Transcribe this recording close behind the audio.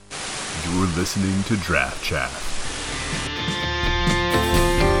You're listening to Draft Chaff.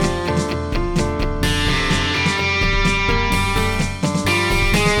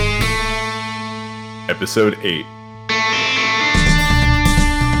 Episode 8.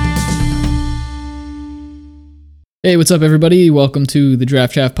 Hey, what's up, everybody? Welcome to the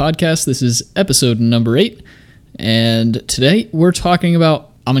Draft Chaff podcast. This is episode number 8, and today we're talking about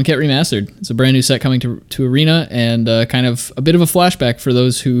Amonkhet Remastered. It's a brand new set coming to Arena, and kind of a bit of a flashback for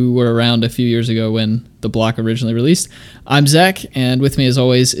those who were around a few years ago when the block originally released. I'm Zach, and with me, as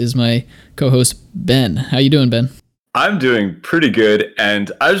always, is my co-host Ben. How you doing, Ben? I'm doing pretty good,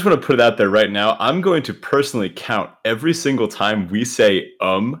 and I just want to put it out there right now. I'm going to personally count every single time we say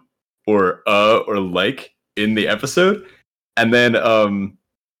or like in the episode, and then oh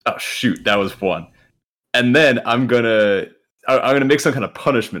shoot, that was one. And then I'm gonna make some kind of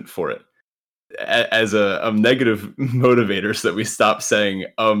punishment for it as a negative motivator, so that we stop saying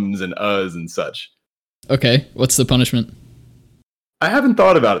ums and uhs and such. Okay, what's the punishment? I haven't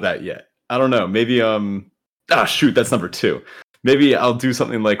thought about that yet. I don't know. Maybe shoot, that's number 2. Maybe I'll do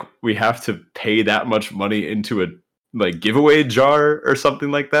something like we have to pay that much money into a giveaway jar or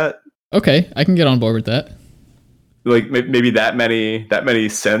something like that. Okay, I can get on board with that. Like maybe that many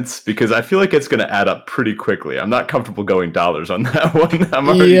cents, because I feel like it's going to add up pretty quickly. I'm not comfortable going dollars on that one. I'm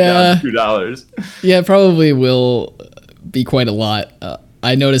already down $2. Yeah, it probably will be quite a lot.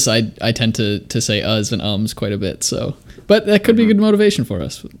 I notice I tend to say uhs and ums quite a bit, so. But that could be good motivation for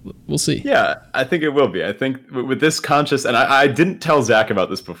us. We'll see. Yeah, I think it will be. I think with this conscious, and I didn't tell Zach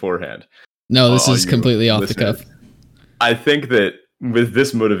about this beforehand. No, this is completely off the cuff. I think that with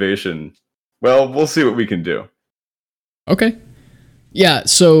this motivation, well, we'll see what we can do. Okay. Yeah,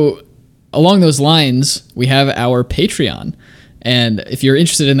 so along those lines, we have our Patreon. And if you're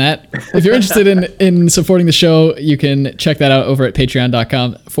interested in that, if you're interested in supporting the show, you can check that out over at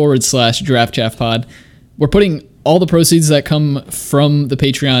patreon.com/draftchaffpod. We're putting all the proceeds that come from the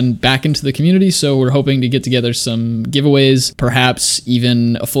Patreon back into the community, so we're hoping to get together some giveaways, perhaps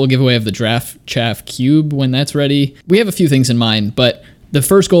even a full giveaway of the Draft Chaff Cube when that's ready. We have a few things in mind, but the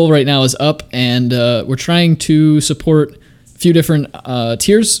first goal right now is up, and we're trying to support a few different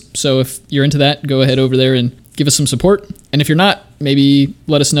tiers. So if you're into that, go ahead over there and give us some support. And if you're not, maybe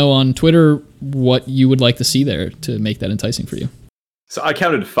let us know on Twitter what you would like to see there to make that enticing for you. So I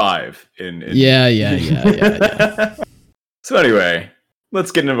counted 5 in Yeah. So anyway,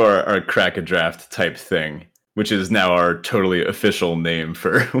 let's get into our crack a draft type thing, which is now our totally official name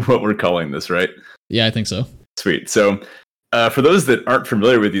for what we're calling this, right? Yeah, I think so. Sweet. So for those that aren't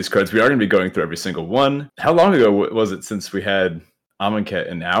familiar with these cards, we are going to be going through every single one. How long ago was it since we had Amonkhet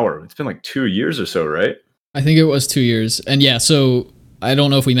in Hour? It's been like 2 years or so, right? I think it was 2 years. And yeah, so I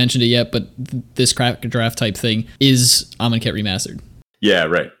don't know if we mentioned it yet, but this crack a draft type thing is Amonkhet Remastered. Yeah,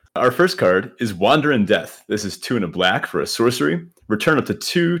 right. Our first card is Wander in Death. This is 2 and a black for a sorcery. Return up to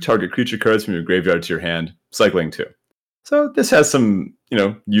 2 target creature cards from your graveyard to your hand, cycling 2. So this has some,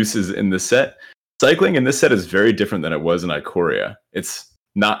 uses in this set. Cycling in this set is very different than it was in Ikoria. It's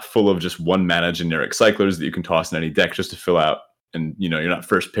not full of just one mana generic cyclers that you can toss in any deck just to fill out, and you're not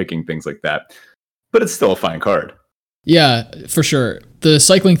first picking things like that. But it's still a fine card. Yeah, for sure. The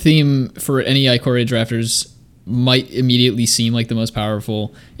cycling theme for any Ikoria drafters might immediately seem like the most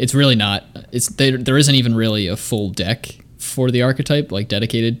powerful. It's really not. There isn't even really a full deck for the archetype, like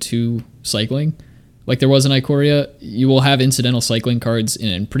dedicated to cycling. Like there was in Ikoria, you will have incidental cycling cards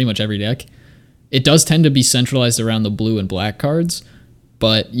in pretty much every deck. It does tend to be centralized around the blue and black cards,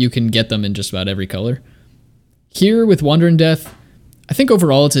 but you can get them in just about every color. Here with Wander in Death, I think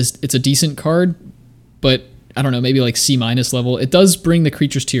overall it's a decent card, but I don't know, maybe like C- level. It does bring the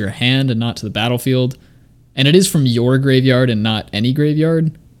creatures to your hand and not to the battlefield, and it is from your graveyard and not any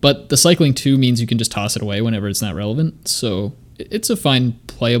graveyard, but the cycling 2 means you can just toss it away whenever it's not relevant, so it's a fine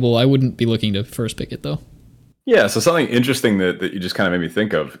playable. I wouldn't be looking to first pick it, though. Yeah, so something interesting that you just kind of made me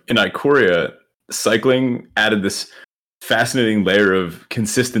think of. In Ikoria, cycling added this fascinating layer of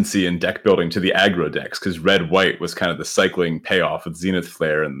consistency in deck building to the aggro decks, because red-white was kind of the cycling payoff with Zenith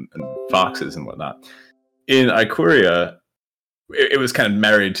Flare and Foxes and whatnot. In Ikoria, it was kind of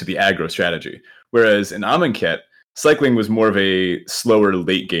married to the aggro strategy. Whereas in Amonkhet, cycling was more of a slower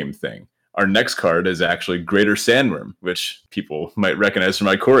late-game thing. Our next card is actually Greater Sandworm, which people might recognize from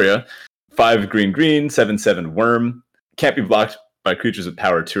Ikoria. 5 green, 7/7 worm. Can't be blocked by creatures with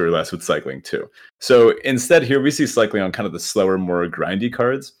power 2 or less with cycling 2. So instead here we see cycling on kind of the slower, more grindy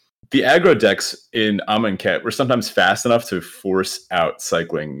cards. The aggro decks in Amonkhet were sometimes fast enough to force out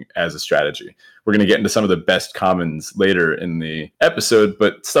cycling as a strategy. We're going to get into some of the best commons later in the episode,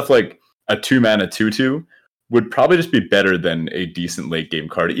 but stuff like a 2-mana 2/2 would probably just be better than a decent late game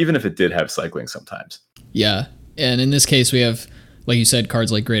card, even if it did have cycling sometimes. Yeah. And in this case, we have, like you said,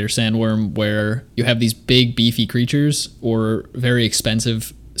 cards like Greater Sandworm, where you have these big, beefy creatures or very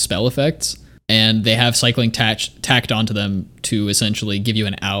expensive spell effects, and they have cycling tacked onto them to essentially give you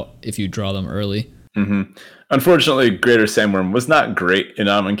an out if you draw them early. Mm-hmm. Unfortunately, Greater Sandworm was not great in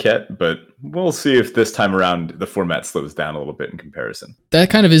Amonkhet, but we'll see if this time around the format slows down a little bit in comparison. That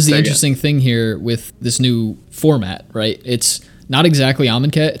kind of is the interesting thing here with this new format, right? It's not exactly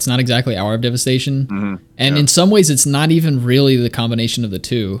Amonkhet, it's not exactly Hour of Devastation, and in some ways it's not even really the combination of the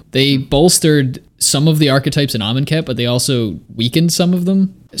two. They bolstered some of the archetypes in Amonkhet, but they also weakened some of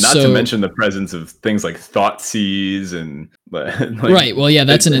them. Not to mention the presence of things like Thoughtseize and right. Well, yeah,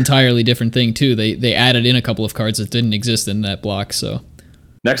 that's an entirely different thing too. They added in a couple of cards that didn't exist in that block. So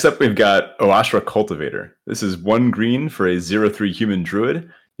next up, we've got Oashra Cultivator. This is 1 green for a 0/3 human druid.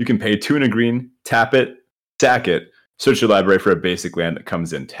 You can pay 2 and a green, tap it, sack it, search your library for a basic land that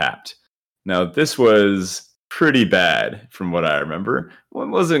comes in tapped. Now, this was pretty bad from what I remember. Well, it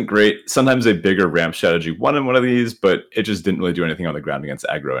wasn't great. Sometimes a bigger ramp strategy won in one of these, but it just didn't really do anything on the ground against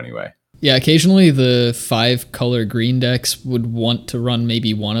aggro anyway. Yeah, occasionally the 5-color green decks would want to run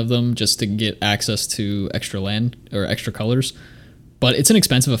maybe one of them just to get access to extra land or extra colors. But it's an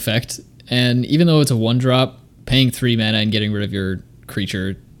expensive effect, and even though it's a 1-drop, paying 3 mana and getting rid of your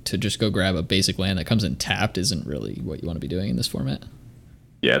creature to just go grab a basic land that comes in tapped isn't really what you want to be doing in this format.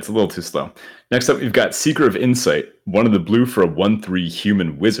 Yeah, it's a little too slow. Next up, we've got Seeker of Insight, 1 of the blue for a 1/3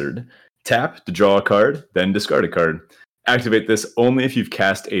 human wizard. Tap to draw a card, then discard a card. Activate this only if you've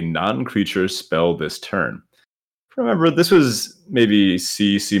cast a non-creature spell this turn. Remember, this was maybe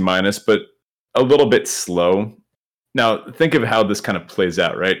C, C-, but a little bit slow. Now, think of how this kind of plays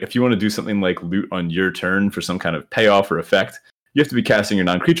out, right? If you want to do something like loot on your turn for some kind of payoff or effect, you have to be casting your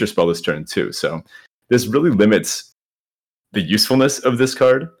non-creature spell this turn too. So this really limits the usefulness of this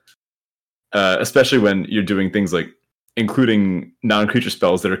card, especially when you're doing things like including non-creature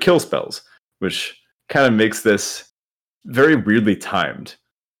spells that are kill spells, which kind of makes this very weirdly timed.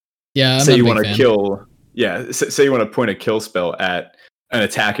 Yeah, say you want to kill. Yeah, say you want to point a kill spell at an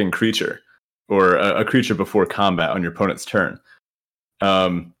attacking creature or a creature before combat on your opponent's turn.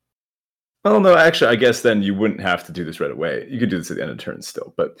 Well, no, actually, I guess then you wouldn't have to do this right away. You could do this at the end of turn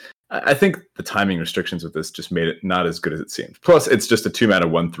still, but I think the timing restrictions with this just made it not as good as it seemed. Plus, it's just a 2-mana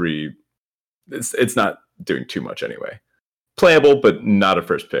 1/3. It's not doing too much anyway. Playable, but not a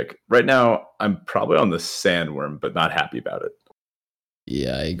first pick. Right now, I'm probably on the Sandworm, but not happy about it.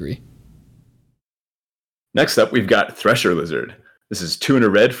 Yeah, I agree. Next up, we've got Thresher Lizard. This is 2 and a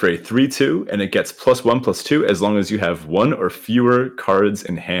red for a 3/2, and it gets +1/+2 as long as you have 1 or fewer cards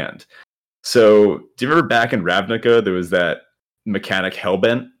in hand. So, do you remember back in Ravnica, there was that mechanic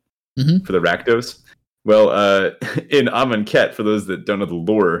Hellbent for the Rakdos? Well, in Amonkhet, for those that don't know the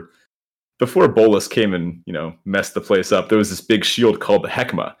lore, before Bolas came and messed the place up, there was this big shield called the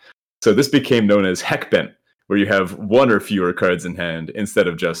Heckma. So this became known as Heckbent, where you have 1 or fewer cards in hand instead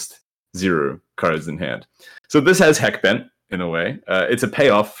of just 0 cards in hand. So this has Heckbent in a way. It's a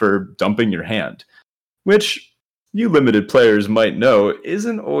payoff for dumping your hand, which you limited players might know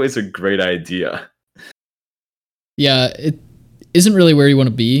isn't always a great idea. Yeah, it isn't really where you want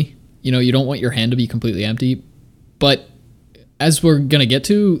to be. You don't want your hand to be completely empty. But as we're going to get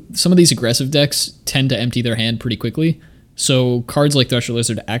to, some of these aggressive decks tend to empty their hand pretty quickly. So cards like Thresher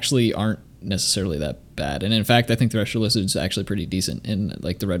Lizard actually aren't necessarily that bad. And in fact, I think Thresher Lizard is actually pretty decent in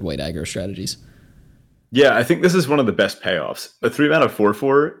like the red-white aggro strategies. Yeah, I think this is one of the best payoffs. A 3-mana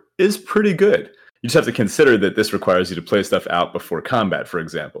 4/4 is pretty good. You just have to consider that this requires you to play stuff out before combat, for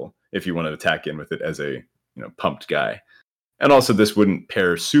example, if you want to attack in with it as a pumped guy. And also, this wouldn't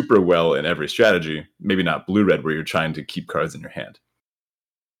pair super well in every strategy. Maybe not blue-red, where you're trying to keep cards in your hand.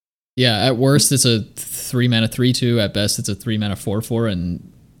 Yeah, at worst, it's a 3-mana 3/2. At best, it's a 3-mana 4/4,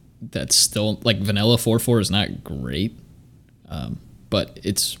 and that's still, like, vanilla 4/4 is not great. But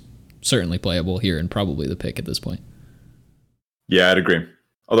it's certainly playable here and probably the pick at this point. Yeah, I'd agree.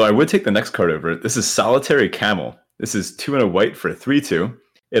 Although I would take the next card over it. This is Solitary Camel. This is 2 and a white for a 3/2.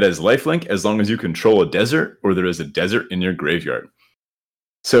 It has lifelink as long as you control a desert or there is a desert in your graveyard.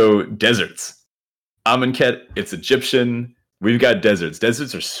 So, deserts. Amonkhet, it's Egyptian. We've got deserts.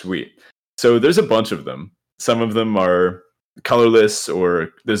 Deserts are sweet. So there's a bunch of them. Some of them are colorless,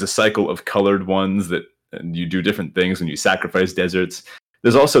 or there's a cycle of colored ones that you do different things when you sacrifice deserts.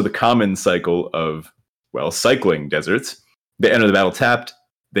 There's also the common cycle of, cycling deserts. They enter the battle tapped.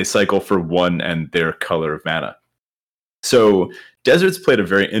 They cycle for 1 and their color of mana. So deserts played a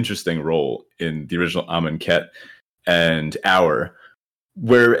very interesting role in the original Amonkhet and Hour,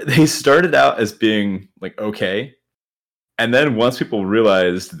 where they started out as being like okay, and then once people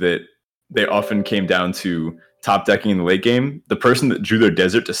realized that they often came down to top decking in the late game, the person that drew their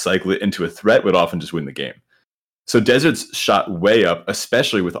desert to cycle it into a threat would often just win the game. So deserts shot way up,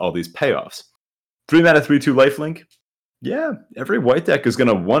 especially with all these payoffs. 3-mana 3/2 lifelink. Yeah, every white deck is going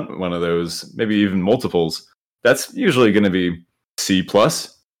to want one of those, maybe even multiples. That's usually going to be C+.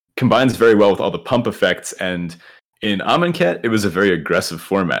 Combines very well with all the pump effects, and in Amonkhet, it was a very aggressive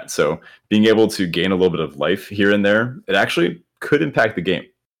format. So being able to gain a little bit of life here and there, it actually could impact the game.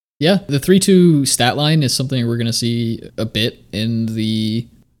 Yeah, the 3/2 stat line is something we're going to see a bit in the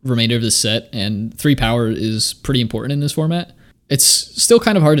remainder of this set, and 3 power is pretty important in this format. It's still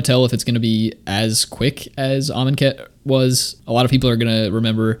kind of hard to tell if it's going to be as quick as Amonkhet was. A lot of people are going to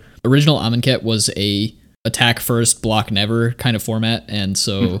remember original Amonkhet was a attack first, block never kind of format, and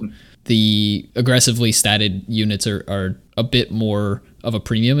so the aggressively statted units are a bit more of a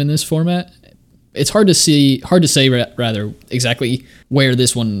premium in this format. It's hard to say rather exactly where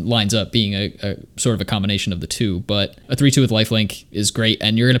this one lines up, being a sort of a combination of the two, but a 3/2 with lifelink is great,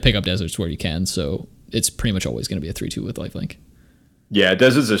 and you're going to pick up deserts where you can, so it's pretty much always going to be a 3/2 with lifelink. Yeah,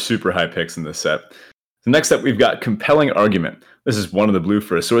 deserts are super high picks in this set. So next up, we've got Compelling Argument. This is 1 of the blue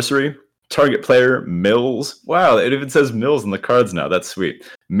for a sorcery. Target player, Mills. Wow, it even says Mills on the cards now. That's sweet.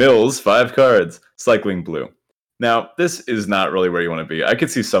 Mills, 5 cards, cycling blue. Now, this is not really where you want to be. I could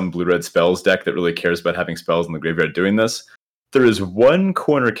see some blue-red spells deck that really cares about having spells in the graveyard doing this. There is one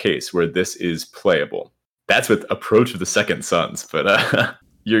corner case where this is playable. That's with Approach of the Second Sons, but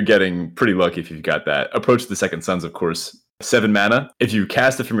you're getting pretty lucky if you've got that. Approach of the Second Sons, of course, 7 mana. If you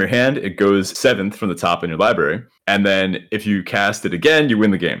cast it from your hand, it goes 7th from the top in your library. And then if you cast it again, you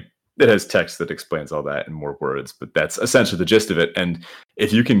win the game. It has text that explains all that in more words, but that's essentially the gist of it. And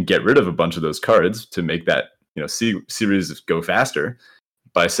if you can get rid of a bunch of those cards to make that series go faster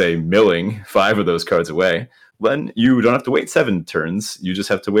by, say, milling 5 of those cards away, then you don't have to wait 7 turns. You just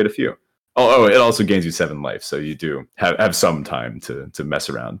have to wait a few. Oh, it also gains you 7 life, so you do have some time to mess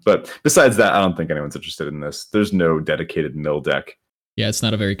around. But besides that, I don't think anyone's interested in this. There's no dedicated mill deck. Yeah, it's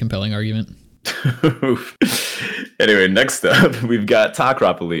not a very compelling argument. Anyway, next up, we've got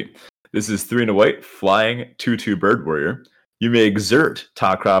Takrop Elite. This is 3 and a white, flying 2/2 bird warrior. You may exert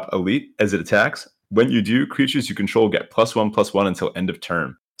Takrop Elite as it attacks. When you do, creatures you control get +1/+1 until end of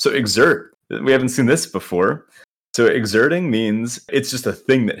turn. So exert. We haven't seen this before. So exerting means it's just a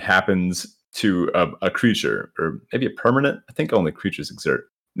thing that happens to a creature, or maybe a permanent. I think only creatures exert.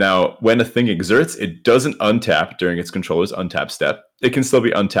 Now, when a thing exerts, it doesn't untap during its controller's untap step. It can still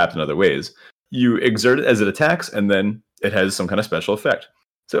be untapped in other ways. You exert it as it attacks, and then it has some kind of special effect.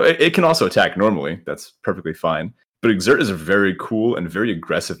 So it can also attack normally. That's perfectly fine. But exert is a very cool and very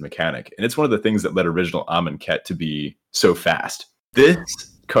aggressive mechanic, and it's one of the things that led original Amonkhet to be so fast. This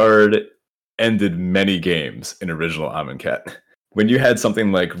card ended many games in original Amonkhet. When you had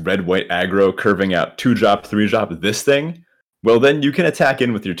something like red-white aggro curving out 2-drop, 3-drop this thing, well, then you can attack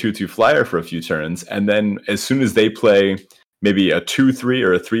in with your 2/2 flyer for a few turns, and then as soon as they play maybe a 2/3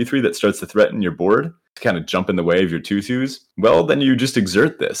 or a 3/3 that starts to threaten your board, to kind of jump in the way of your 2/2s, well, then you just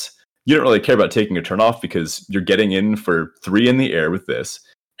exert this. You don't really care about taking a turn off because you're getting in for 3 in the air with this,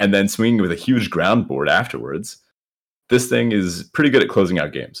 and then swinging with a huge ground board afterwards. This thing is pretty good at closing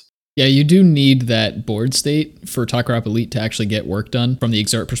out games. Yeah, you do need that board state for Takrop Elite to actually get work done from the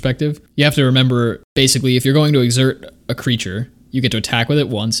exert perspective. You have to remember, basically, if you're going to exert a creature, you get to attack with it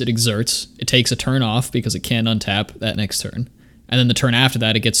once, it exerts, it takes a turn off because it can untap that next turn. And then the turn after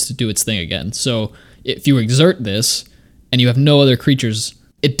that, it gets to do its thing again. So if you exert this and you have no other creatures,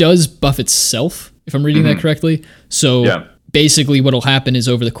 it does buff itself, if I'm reading that correctly. So basically what'll happen is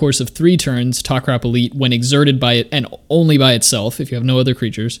over the course of 3 turns, Takrop Elite, when exerted by it and only by itself, if you have no other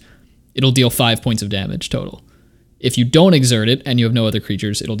creatures, it'll deal 5 points of damage total. If you don't exert it and you have no other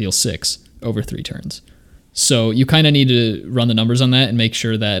creatures, it'll deal 6 over 3 turns. So you kind of need to run the numbers on that and make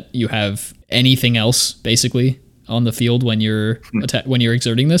sure that you have anything else basically on the field when you're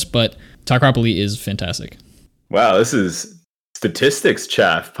exerting this. But Takrop Elite is fantastic. Wow, this is statistics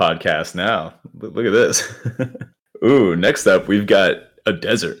chaff podcast now. Look at this. Ooh, next up we've got a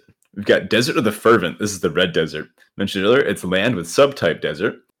desert. We've got Desert of the Fervent. This is the red desert. Mentioned earlier, it's land with subtype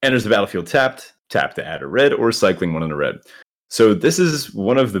desert. Enters the battlefield tapped, tap to add a red, or cycling 1 in a red. So this is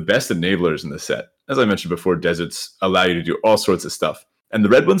one of the best enablers in the set. As I mentioned before, deserts allow you to do all sorts of stuff. And the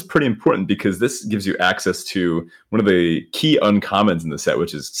red one's pretty important because this gives you access to one of the key uncommons in the set,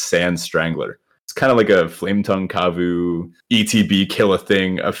 which is Sand Strangler. It's kind of like a Flametongue Kavu, ETB Kill a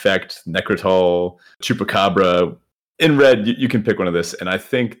Thing effect, Necrotal, Chupacabra. In red, you can pick one of this, and I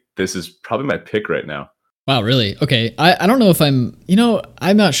think this is probably my pick right now. Wow, really? Okay. I don't know if I'm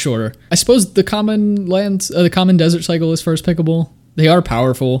not sure. I suppose the common desert cycle is first pickable. They are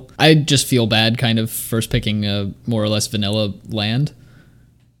powerful. I just feel bad kind of first picking a more or less vanilla land.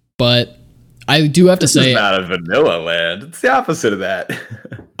 But I do have to say, it's not a vanilla land. It's the opposite of that.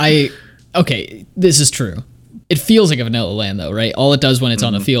 Okay, this is true. It feels like a vanilla land though, right? All it does when it's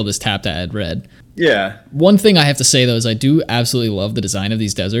on the field is tap to add red. Yeah. One thing I have to say though is I do absolutely love the design of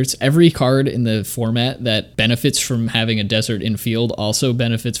these deserts. Every card in the format that benefits from having a desert in field also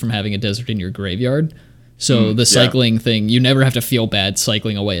benefits from having a desert in your graveyard. So the cycling thing, you never have to feel bad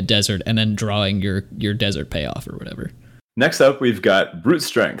cycling away a desert and then drawing your desert payoff or whatever. Next up, we've got Brute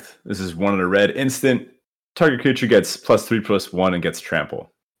Strength. This is 1 in a red instant. Target creature gets +3/+1 and gets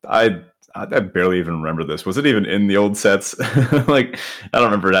trample. I barely even remember this. Was it even in the old sets? Like, I don't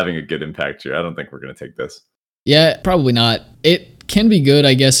remember it having a good impact here. I don't think we're going to take this. Yeah, probably not. It can be good,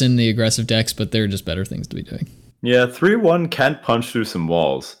 I guess, in the aggressive decks, but there are just better things to be doing. Yeah, 3/1 can punch through some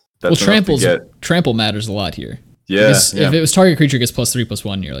walls. That's trample matters a lot here. Yeah, If it was target creature gets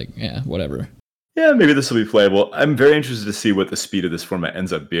 +3/+1, you're like, yeah, whatever. Yeah, maybe this will be playable. I'm very interested to see what the speed of this format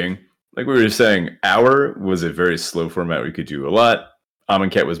ends up being. Like we were saying, Hour was a very slow format where you could do a lot.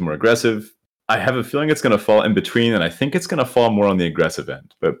 Amonkhet was more aggressive. I have a feeling it's going to fall in between, and I think it's going to fall more on the aggressive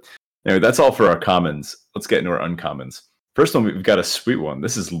end. But anyway, that's all for our commons. Let's get into our uncommons. First one, we've got a sweet one.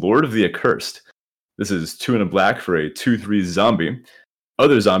 This is Lord of the Accursed. This is 2 in a black for a 2/3 zombie.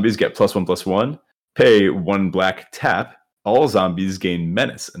 Other zombies get +1/+1. Pay 1 black tap. All zombies gain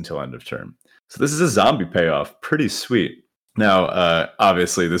menace until end of turn. So this is a zombie payoff. Pretty sweet. Now,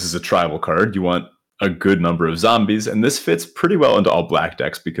 obviously, this is a tribal card. You want a good number of zombies, and this fits pretty well into all black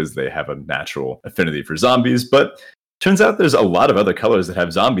decks because they have a natural affinity for zombies. But turns out there's a lot of other colors that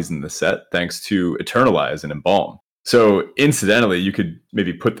have zombies in this set, thanks to Eternalize and Embalm. So incidentally, you could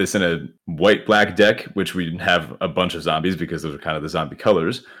maybe put this in a white-black deck, which we have a bunch of zombies because those are kind of the zombie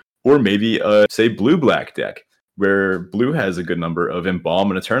colors, or maybe a, say, blue-black deck, where blue has a good number of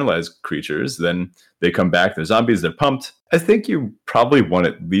Embalm and Eternalized creatures. Then they come back, they're zombies, they're pumped. I think you probably want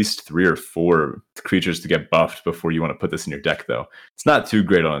at least 3 or 4 creatures to get buffed before you want to put this in your deck, though. It's not too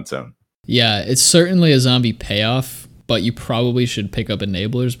great on its own. Yeah, it's certainly a zombie payoff, but you probably should pick up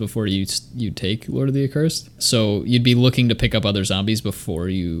enablers before you take Lord of the Accursed. So you'd be looking to pick up other zombies before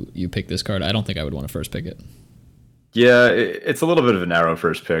you pick this card. I don't think I would want to first pick it. Yeah, it's a little bit of a narrow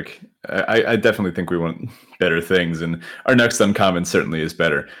first pick. I definitely think we want better things, and our next uncommon certainly is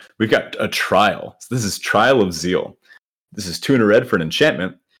better. We've got a Trial. So this is Trial of Zeal. This is 2 in a red for an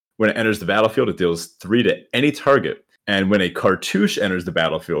enchantment. When it enters the battlefield, it deals 3 to any target. And when a cartouche enters the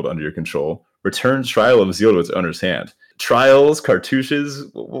battlefield under your control, return Trial of Zeal to its owner's hand. Trials, cartouches,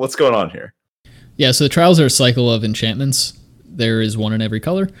 what's going on here? Yeah, so the Trials are a cycle of enchantments. There is 1 in every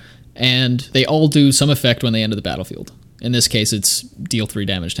color, and they all do some effect when they enter the battlefield. In this case, it's deal 3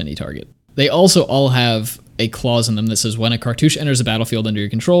 damage to any target. They also all have a clause in them that says when a cartouche enters the battlefield under your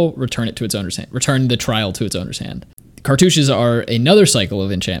control, return it to its owner's hand. Return the Trial to its owner's hand. Cartouches are another cycle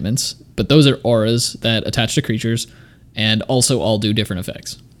of enchantments, but those are auras that attach to creatures and also all do different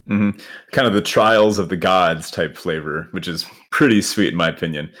effects. Mm-hmm. Kind of the Trials of the Gods type flavor, which is pretty sweet in my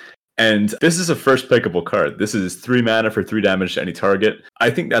opinion. And this is a first pickable card. This is 3 mana for 3 damage to any target.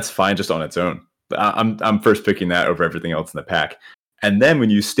 I think that's fine just on its own. I'm first picking that over everything else in the pack. And then when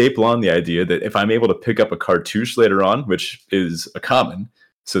you staple on the idea that if I'm able to pick up a cartouche later on, which is a common,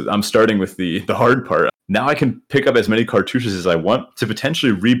 so I'm starting with the hard part. Now I can pick up as many cartouches as I want to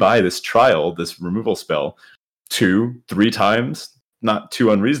potentially rebuy this Trial, this removal spell, 2-3 times. Not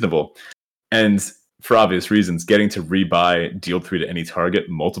too unreasonable. And for obvious reasons, getting to rebuy deal 3 to any target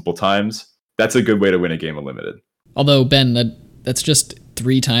multiple times, that's a good way to win a game of Limited. Although, Ben, that's just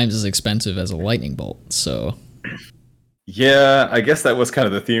 3 times as expensive as a lightning bolt, so... Yeah, I guess that was kind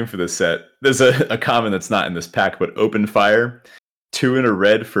of the theme for this set. There's a common that's not in this pack, but Open Fire, 2 in a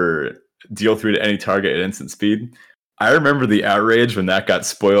red for deal 3 to any target at instant speed. I remember the outrage when that got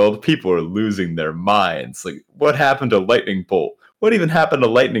spoiled. People are losing their minds. Like, what happened to Lightning Bolt? What even happened to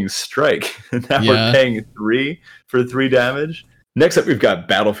Lightning Strike? And now we're paying 3 for 3 damage. Next up, we've got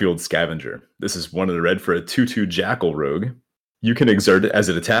Battlefield Scavenger. This is 1 in the red for a 2/2 Jackal Rogue. You can exert it as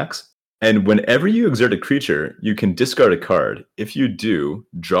it attacks. And whenever you exert a creature, you can discard a card. If you do,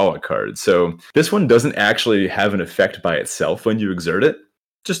 draw a card. So this one doesn't actually have an effect by itself when you exert it.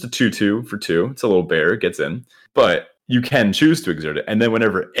 Just a 2/2 for 2. It's a little bear, gets in. But you can choose to exert it. And then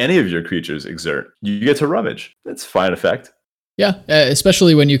whenever any of your creatures exert, you get to rummage. That's fine effect. Yeah,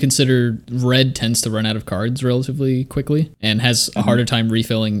 especially when you consider red tends to run out of cards relatively quickly and has a harder time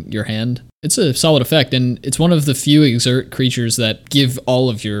refilling your hand. It's a solid effect, and it's one of the few exert creatures that give all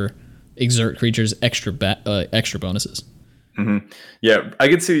of your exert creatures extra bonuses. Mm-hmm. Yeah, I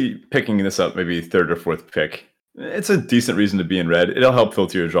could see picking this up maybe third or fourth pick. It's a decent reason to be in red. It'll help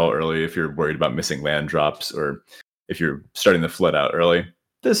filter your draw early if you're worried about missing land drops or if you're starting the flood out early.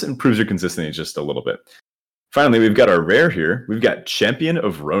 This improves your consistency just a little bit. Finally, we've got our rare here. We've got Champion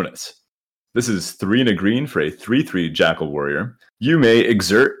of Ronus. This is 3 and a green for a 3/3 Jackal Warrior. You may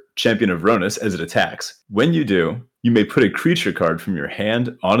exert Champion of Ronus as it attacks. When you do, you may put a creature card from your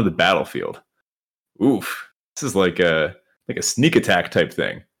hand onto the battlefield. Oof. This is like a sneak attack type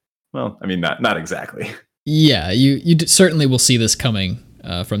thing. Well, I mean, not exactly. Yeah, you certainly will see this coming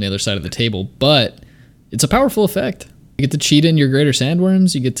from the other side of the table, but it's a powerful effect. You get to cheat in your Greater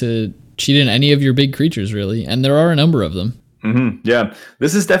Sandworms, you get to cheat in any of your big creatures, really, and there are a number of them. Mm-hmm. Yeah,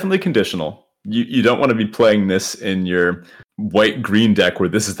 this is definitely conditional. You don't want to be playing this in your white-green deck where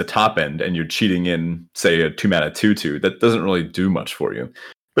this is the top end and you're cheating in, say, a 2-mana 2/2. That doesn't really do much for you.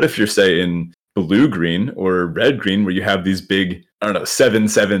 But if you're, say, in blue-green or red-green where you have these big,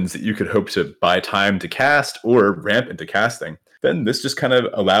 7/7s that you could hope to buy time to cast or ramp into casting, then this just kind of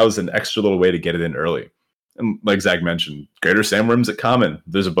allows an extra little way to get it in early. And like Zach mentioned, Greater Sandworms at common.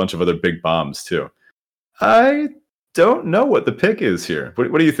 There's a bunch of other big bombs, too. I don't know what the pick is here.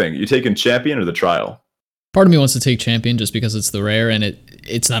 What do you think? You taking Champion or the Trial? Part of me wants to take Champion just because it's the rare and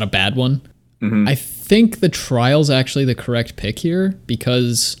it's not a bad one. Mm-hmm. I think the Trial's actually the correct pick here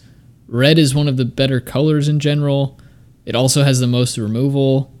because red is one of the better colors in general. It also has the most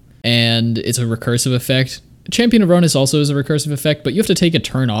removal, and it's a recursive effect. Champion of Ronus also is a recursive effect, but you have to take a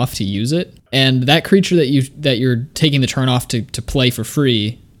turn off to use it. And that creature that you're taking the turn off to play for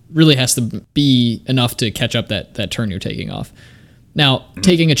free really has to be enough to catch up that turn you're taking off. Now,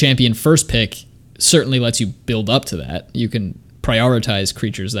 taking a champion first pick certainly lets you build up to that. You can prioritize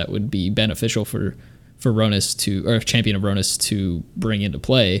creatures that would be beneficial for Ronus or Champion of Ronus to bring into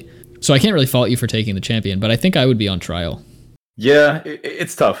play. So I can't really fault you for taking the champion, but I think I would be on Trial. Yeah,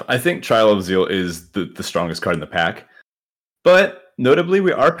 it's tough. I think Trial of Zeal is the strongest card in the pack. But notably,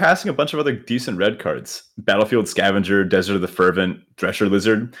 we are passing a bunch of other decent red cards. Battlefield Scavenger, Desert of the Fervent, Thresher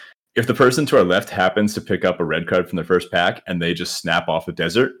Lizard. If the person to our left happens to pick up a red card from their first pack and they just snap off the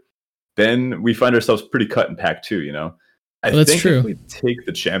desert, then we find ourselves pretty cut in pack 2, you know? I think true. If we take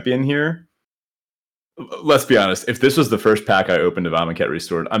the champion here, let's be honest, if this was the first pack I opened of Amonkhet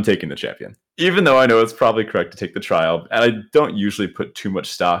Restored, I'm taking the champion. Even though I know it's probably correct to take the Trial, and I don't usually put too much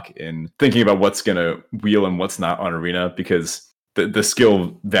stock in thinking about what's going to wheel and what's not on Arena, because the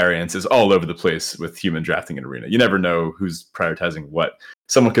skill variance is all over the place with human drafting in Arena. You never know who's prioritizing what.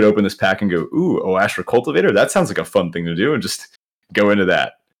 Someone could open this pack and go, ooh, Oashra Cultivator? That sounds like a fun thing to do, and just go into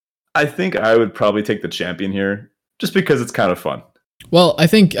that. I think I would probably take the champion here, just because it's kind of fun. Well, I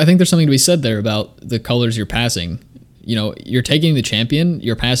think there's something to be said there about the colors you're passing. You know, you're taking the champion,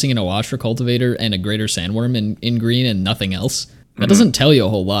 you're passing an Oashra Cultivator and a Greater Sandworm in green and nothing else. That doesn't tell you a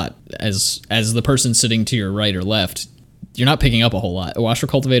whole lot. As the person sitting to your right or left, you're not picking up a whole lot. Oashra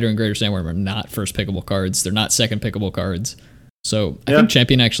Cultivator and Greater Sandworm are not first pickable cards. They're not second pickable cards. So I think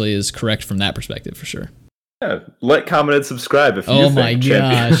champion actually is correct from that perspective for sure. Yeah, like, comment, and subscribe if you think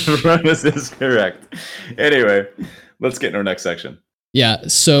Champion of Ronus is correct. Anyway, let's get in our next section. Yeah,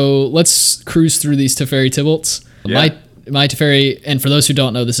 so let's cruise through these Teferi Tibalts. Yeah. My Teferi, and for those who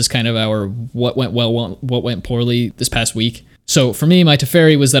don't know, this is kind of our what went well, what went poorly this past week. So for me, my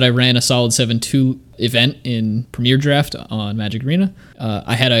Teferi was that I ran a solid 7-2 event in Premier Draft on Magic Arena.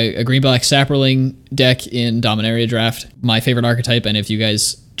 I had a green-black Saproling deck in Dominaria Draft, my favorite archetype, and if you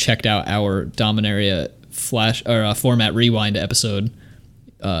guys checked out our Dominaria format rewind episode,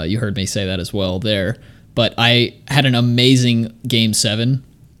 you heard me say that as well there. But I had an amazing Game 7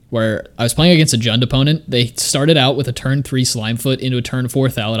 where I was playing against a Jund opponent. They started out with a turn 3 Slimefoot into a turn 4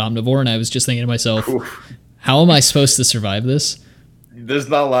 Thallid Omnivore, and I was just thinking to myself, how am I supposed to survive this? There's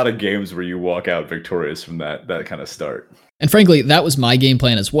not a lot of games where you walk out victorious from that kind of start. And frankly, that was my game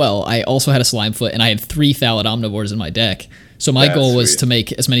plan as well. I also had a Slimefoot, and I had 3 Thallid Omnivores in my deck. So my goal was to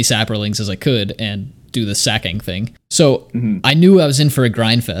make as many Saprolings as I could and do the sacking thing. So I knew I was in for a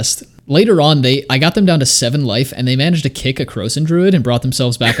grind fest. Later on, I got them down to 7 life, and they managed to kick a Krosan Druid and brought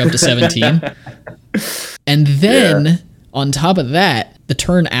themselves back up to 17. And then, on top of that, the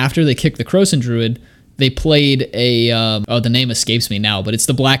turn after they kicked the Krosan Druid, they played the name escapes me now, but it's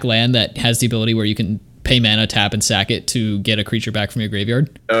the black land that has the ability where you can pay mana, tap, and sack it to get a creature back from your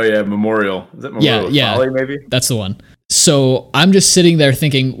graveyard. Oh yeah, Memorial. Is that Memorial? Yeah, Folly, maybe? That's the one. So I'm just sitting there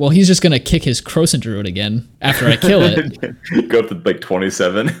thinking, well, he's just going to kick his Krosan Druid again after I kill it. Go up to like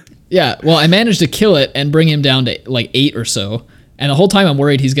 27. Yeah, well, I managed to kill it and bring him down to like 8 or so. And the whole time I'm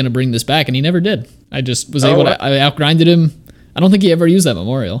worried he's going to bring this back, and he never did. I just was able to, I outgrinded him. I don't think he ever used that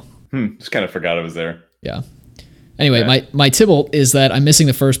Memorial. Just kind of forgot it was there. Yeah. Anyway, my Tibble is that I'm missing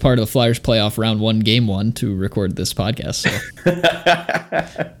the first part of the Flyers playoff round 1, game 1 to record this podcast.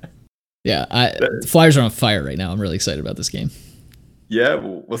 So. Yeah, the Flyers are on fire right now. I'm really excited about this game. Yeah,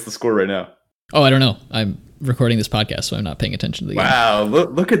 what's the score right now? Oh, I don't know. I'm recording this podcast, so I'm not paying attention to the game. Wow,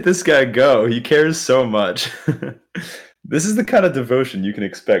 look at this guy go. He cares so much. This is the kind of devotion you can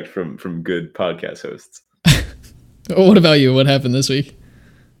expect from good podcast hosts. What about you? What happened this week?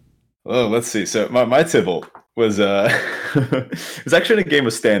 Oh, let's see. So my Tibble was it's actually in a game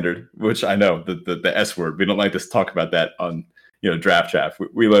of Standard, which I know the S word. We don't like to talk about that on Draft Chaff.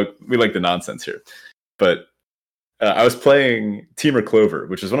 We like the nonsense here. But I was playing Temur Clover,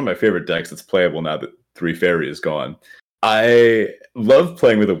 which is one of my favorite decks that's playable now that 3 Fairy is gone. I love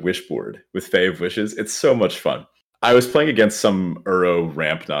playing with a wish board with Fae of Wishes. It's so much fun. I was playing against some Uro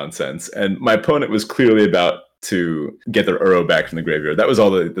ramp nonsense, and my opponent was clearly about to get their Uro back from the graveyard. That was all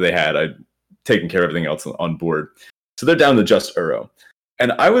that they had. I'd taken care of everything else on board. So they're down to just Uro.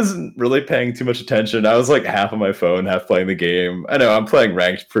 And I wasn't really paying too much attention. I was like half on my phone, half playing the game. I know I'm playing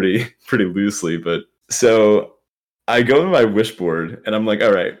ranked pretty loosely, but so I go to my wish board and I'm like,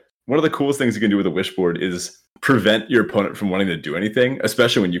 all right, one of the coolest things you can do with a wish board is prevent your opponent from wanting to do anything,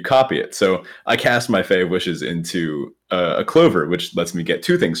 especially when you copy it. So I cast my Fae of Wishes into a Clover, which lets me get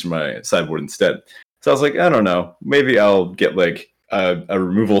 2 things from my sideboard instead. So I was like, I don't know, maybe I'll get like a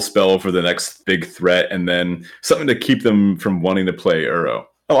removal spell for the next big threat, and then something to keep them from wanting to play Uro.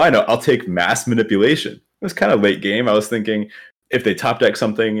 Oh, I know, I'll take Mass Manipulation. It was kind of late game. I was thinking if they top deck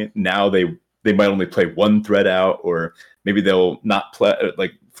something, now they might only play 1 threat out, or maybe they'll not play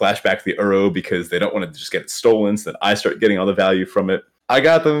like flashback the Uro because they don't want to just get it stolen, so that I start getting all the value from it. I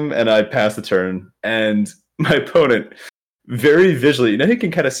got them and I passed the turn, and my opponent very visually, you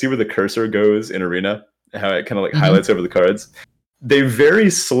can kind of see where the cursor goes in Arena, how it kind of like highlights over the cards. They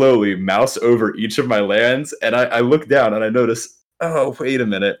very slowly mouse over each of my lands, and I look down and I notice, oh, wait a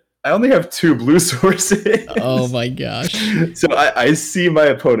minute. I only have 2 blue sources. Oh my gosh. So I see my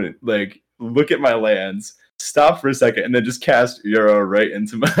opponent like look at my lands, stop for a second, and then just cast Uro right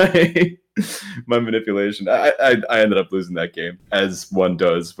into my manipulation. I ended up losing that game, as one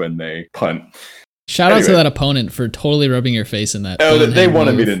does when they punt. Shout out to that opponent for totally rubbing your face in that. Oh, they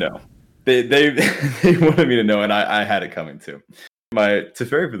wanted me to know. They wanted me to know, and I had it coming too. My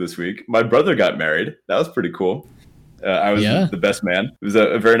Teferi for this week, my brother got married. That was pretty cool. I was the best man. It was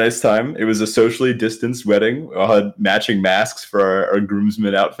a very nice time. It was a socially distanced wedding. We all had matching masks for our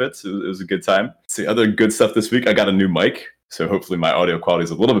groomsmen outfits. It was a good time. See, other good stuff this week, I got a new mic, so hopefully my audio quality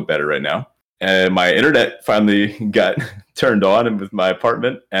is a little bit better right now. And my internet finally got turned on with my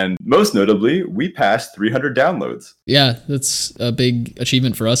apartment. And most notably, we passed 300 downloads. Yeah, that's a big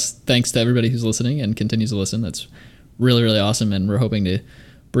achievement for us. Thanks to everybody who's listening and continues to listen. That's really, really awesome. And we're hoping to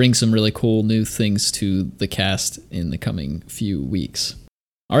bring some really cool new things to the cast in the coming few weeks.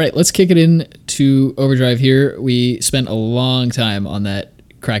 All right, let's kick it in to Overdrive here. We spent a long time on that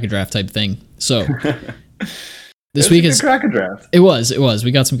crack a draft type thing. So this week is crack a draft. It was.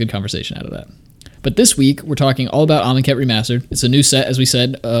 We got some good conversation out of that. But this week, we're talking all about Amonkhet Remastered. It's a new set, as we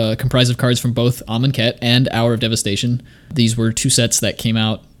said, comprised of cards from both Amonkhet and Hour of Devastation. These were 2 sets that came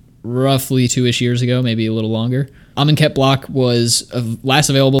out roughly 2-ish years ago, maybe a little longer. Amonkhet block was last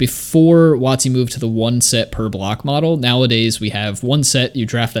available before WotC moved to the 1 set per block model. Nowadays, we have 1 set, you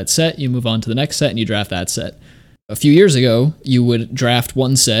draft that set, you move on to the next set, and you draft that set. A few years ago, you would draft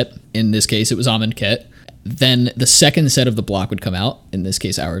 1 set, in this case it was Amonkhet, then the second set of the block would come out, in this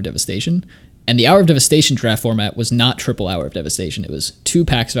case Hour of Devastation, and the Hour of Devastation draft format was not triple Hour of Devastation, it was 2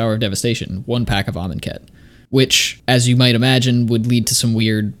 packs of Hour of Devastation, 1 pack of Amonkhet, which, as you might imagine, would lead to some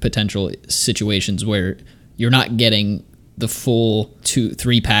weird potential situations where you're not getting the full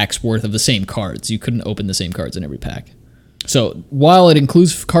 2-3 packs worth of the same cards. You couldn't open the same cards in every pack. So while it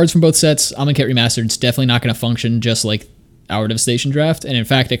includes cards from both sets, Amonkhet Remastered is definitely not going to function just like Hour of Devastation draft. And in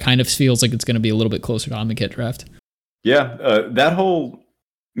fact, it kind of feels like it's going to be a little bit closer to Amonkhet draft. Yeah, that whole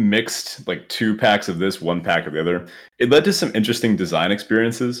mixed like 2 packs of this, 1 pack of the other, it led to some interesting design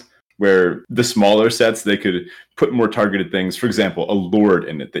experiences where the smaller sets, they could put more targeted things. For example, a Lord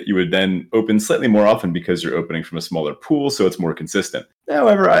in it that you would then open slightly more often because you're opening from a smaller pool, so it's more consistent.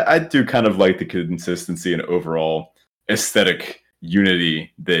 However, I do kind of like the consistency and overall aesthetic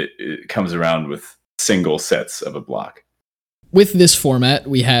unity that comes around with single sets of a block. With this format,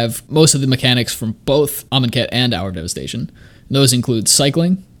 we have most of the mechanics from both Amonkhet and Hour of Devastation. Those include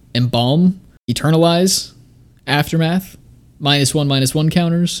Cycling, Embalm, Eternalize, Aftermath, -1/-1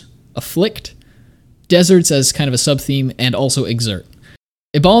 counters, Afflict, Deserts as kind of a sub-theme, and also Exert.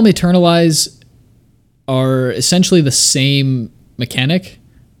 Embalm, Eternalize are essentially the same mechanic,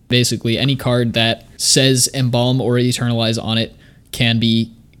 Basically, any card that says Embalm or Eternalize on it can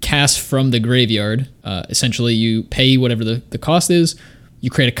be cast from the graveyard. Essentially, you pay whatever the cost is. You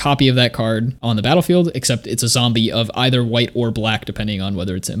create a copy of that card on the battlefield, except it's a zombie of either white or black, depending on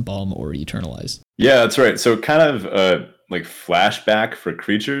whether it's Embalm or Eternalize. Yeah, that's right. So kind of like flashback for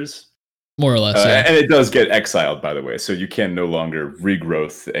creatures. More or less, yeah. And it does get exiled, by the way. So you can no longer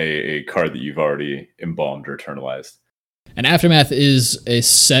regrowth a card that you've already embalmed or eternalized. And Aftermath is a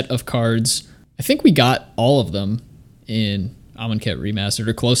set of cards. I think we got all of them in Amonkhet Remastered,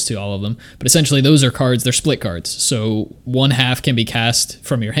 or close to all of them. But essentially, those are cards. They're split cards. So one half can be cast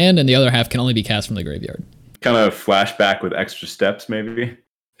from your hand, and the other half can only be cast from the graveyard. Kind of flashback with extra steps, maybe.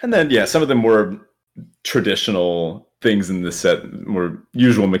 And then, yeah, some of the more traditional things in this set, more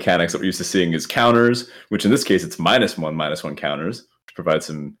usual mechanics that we're used to seeing is counters, which in this case, it's -1/-1 counters, which provides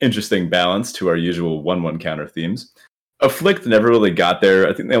some interesting balance to our usual 1/1 counter themes. Afflict never really got there.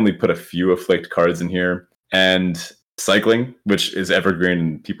 I think they only put a few Afflict cards in here. And cycling, which is evergreen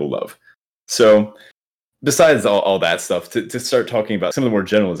and people love. So besides all that stuff, to start talking about some of the more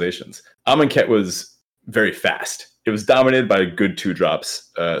generalizations, Amonkhet was very fast. It was dominated by good 2-drops,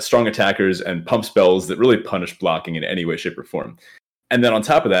 strong attackers, and pump spells that really punish blocking in any way, shape, or form. And then on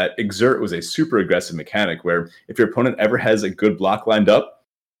top of that, Exert was a super aggressive mechanic where if your opponent ever has a good block lined up,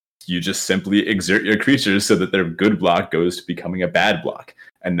 you just simply exert your creatures so that their good block goes to becoming a bad block.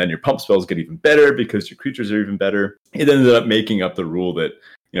 And then your pump spells get even better because your creatures are even better. It ended up making up the rule that,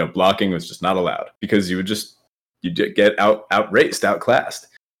 blocking was just not allowed because you get outraced, outclassed.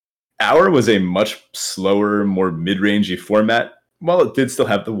 Hour was a much slower, more mid-rangey format. While it did still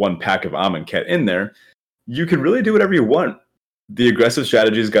have the one pack of Amonkhet in there, you could really do whatever you want. The aggressive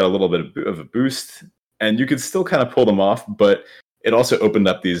strategies got a little bit of a boost, and you could still kind of pull them off, but it also opened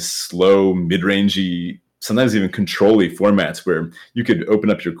up these slow, mid-rangey, sometimes even control-y formats where you could open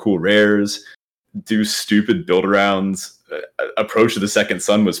up your cool rares, do stupid build-arounds. Approach of the Second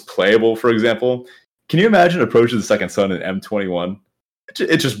Sun was playable, for example. Can you imagine Approach of the Second Sun in M21?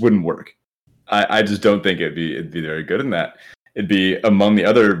 It just wouldn't work. I just don't think it'd be very good in that. It'd be among the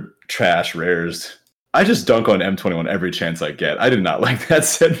other trash rares. I just dunk on M21 every chance I get. I did not like that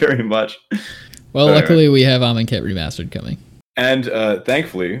set very much. Well, luckily we have Amonkhet Remastered coming. And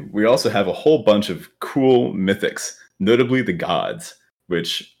thankfully, we also have a whole bunch of cool mythics, notably the gods,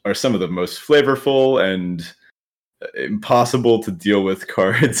 which are some of the most flavorful and impossible to deal with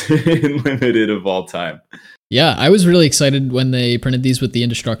cards in Limited of all time. Yeah, I was really excited when they printed these with the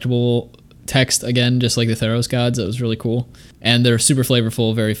indestructible text again, just like the Theros gods. That was really cool. And they're super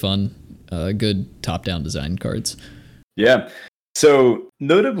flavorful, very fun, good top-down design cards. Yeah. So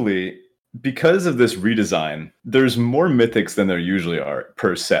notably, because of this redesign, there's more mythics than there usually are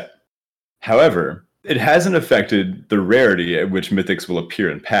per set. However, it hasn't affected the rarity at which mythics will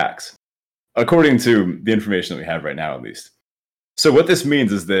appear in packs, according to the information that we have right now, at least. So what this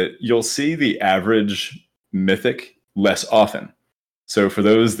means is that you'll see the average mythic less often. So for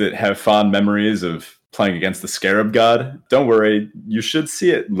those that have fond memories of playing against the Scarab God, don't worry, you should see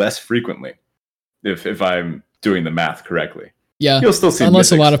it less frequently, if I'm doing the math correctly. Yeah, you'll still see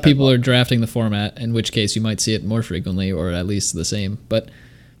unless a lot of people are drafting the format, in which case you might see it more frequently, or at least the same. But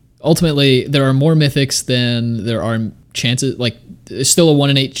ultimately, there are more mythics than there are chances. Like, there's still a 1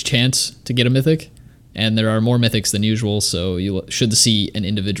 in 8 chance to get a mythic, and there are more mythics than usual, so you should see an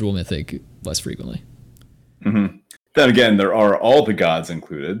individual mythic less frequently. Mm-hmm. Then again, there are all the gods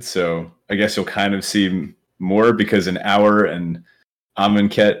included, so I guess you'll kind of see more because in Hour and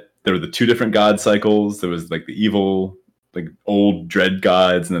Amonkhet, there were the 2 different god cycles. There was like the evil, like old dread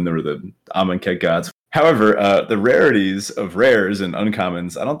gods, and then there were the Amonkhet gods. However, the rarities of rares and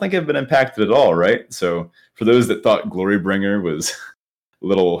uncommons, I don't think have been impacted at all, right? So for those that thought Glorybringer was a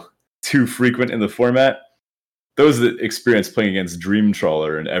little too frequent in the format, those that experience playing against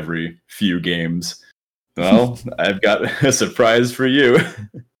Dreamtrawler in every few games, well, I've got a surprise for you.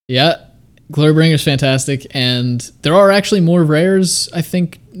 Yeah, Glorybringer is fantastic, and there are actually more rares, I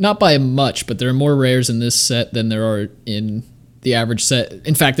think, not by much, but there are more rares in this set than there are in the average set.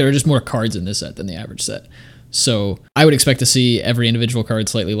 In fact, there are just more cards in this set than the average set. So I would expect to see every individual card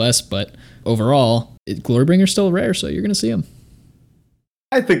slightly less, but overall, Glorybringer's still rare, so you're going to see them.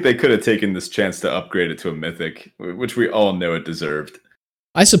 I think they could have taken this chance to upgrade it to a mythic, which we all know it deserved.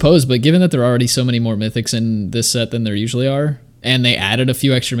 I suppose, but given that there are already so many more mythics in this set than there usually are, and they added a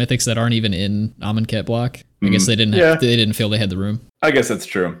few extra mythics that aren't even in Amonkhet block, I guess they didn't feel they had the room. I guess that's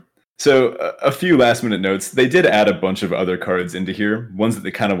true. So a few last minute notes. They did add a bunch of other cards into here, ones that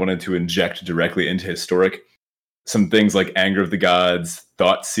they kind of wanted to inject directly into Historic. Some things like Anger of the Gods,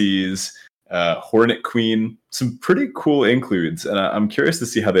 Thoughtseize, Hornet Queen, some pretty cool includes, and I'm curious to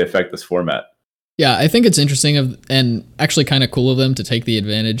see how they affect this format. Yeah, I think it's interesting and actually kind of cool of them to take the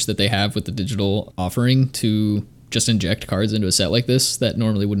advantage that they have with the digital offering to just inject cards into a set like this that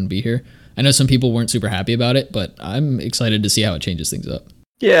normally wouldn't be here. I know some people weren't super happy about it, but I'm excited to see how it changes things up.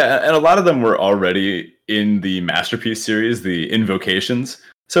 Yeah, and a lot of them were already in the Masterpiece series, the Invocations,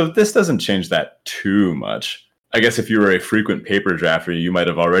 so this doesn't change that too much. I guess if you were a frequent paper drafter, you might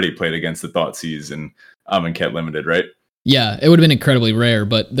have already played against the Thoughtseize and Amonkhet Limited, right? Yeah, it would have been incredibly rare,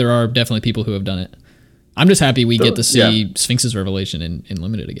 but there are definitely people who have done it. I'm just happy we get to see Sphinx's Revelation in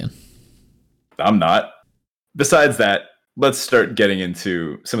Limited again. I'm not. Besides that, let's start getting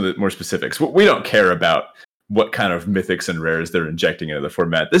into some of the more specifics. We don't care about what kind of mythics and rares they're injecting into the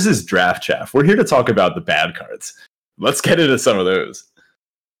format. This is Draft Chaff. We're here to talk about the bad cards. Let's get into some of those.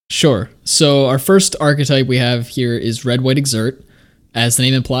 Sure. So our first archetype we have here is Red White Exert. As the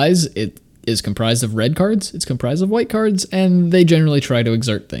name implies, it is comprised of red cards, it's comprised of white cards, and they generally try to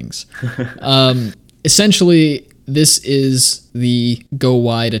exert things. Essentially, this is the go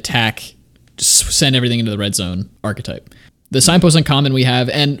wide attack, send everything into the red zone archetype. The Signpost Uncommon we have,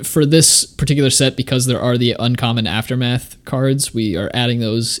 and for this particular set, because there are the uncommon Aftermath cards, we are adding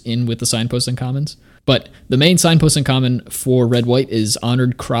those in with the Signpost Uncommons. But the main Signpost Uncommon for red-white is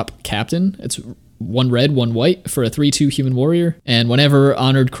Honored Crop Captain. It's 1 red, 1 white for a 3/2 human warrior. And whenever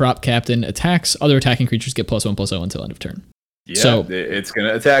Honored Crop Captain attacks, other attacking creatures get +1/+0 until end of turn. Yeah, so it's going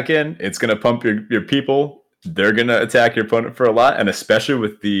to attack in. It's going to pump your people. They're going to attack your opponent for a lot. And especially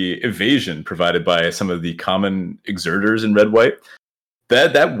with the evasion provided by some of the common exerters in red-white,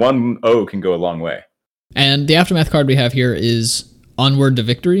 that 1/0 can go a long way. And the Aftermath card we have here is Onward to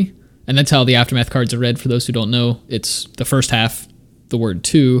Victory. And that's how the Aftermath cards are read. For those who don't know, it's the first half, the word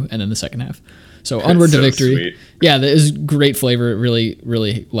to, and then the second half. So Onward to Victory. Sweet. Yeah, that is great flavor. Really,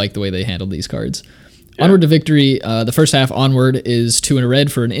 really like the way they handled these cards. Yeah. Onward to Victory, the first half, Onward, is 2 and a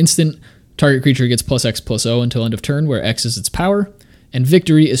red for an instant. Target creature gets +X/+0 until end of turn, where X is its power. And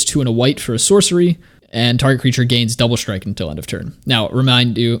Victory is 2 and a white for a sorcery. And target creature gains double strike until end of turn. Now, to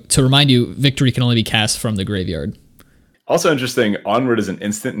remind you, Victory can only be cast from the graveyard. Also interesting, Onward is an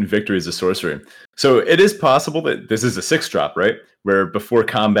instant and Victory is a sorcery. So it is possible that this is a 6-drop, right? Where before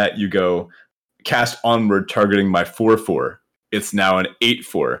combat you go, cast Onward targeting my 4/4. It's now an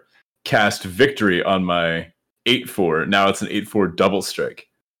 8/4. Cast Victory on my 8/4. Now it's an 8/4 double strike.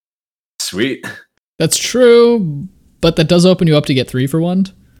 Sweet. That's true, but that does open you up to get 3 for 1.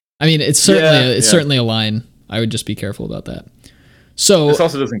 I mean, it's certainly a line. I would just be careful about that. So this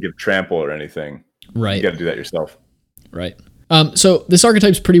also doesn't give trample or anything. Right. You got to do that yourself. Right. So this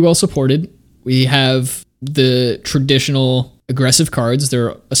archetype's pretty well supported. We have the traditional aggressive cards.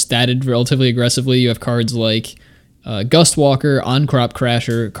 They're statted relatively aggressively. You have cards like Gustwalker, On-Crop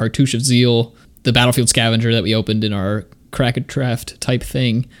Crasher, Cartouche of Zeal, the Battlefield Scavenger that we opened in our Crack Draft type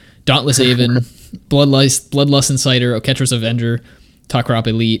thing, Dauntless Aven, Bloodlust Inciter, Oketra's Avenger, Takrop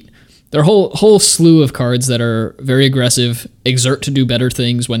Elite. There are a whole slew of cards that are very aggressive, exert to do better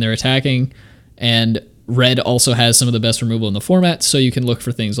things when they're attacking, and red also has some of the best removal in the format, so you can look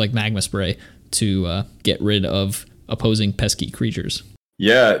for things like Magma Spray to get rid of opposing pesky creatures.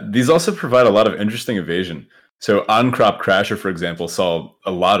 Yeah, these also provide a lot of interesting evasion. So On-Crop Crasher, for example, saw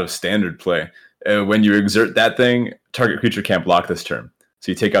a lot of standard play. When you exert that thing, target creature can't block this turn.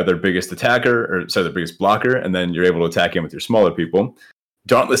 So you take out their biggest their biggest blocker, and then you're able to attack in with your smaller people.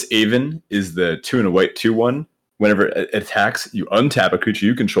 Dauntless Aven is the 2 and a white 2/1. Whenever it attacks, you untap a creature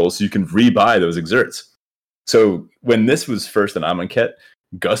you control so you can rebuy those exerts. So when this was first an Amonkhet,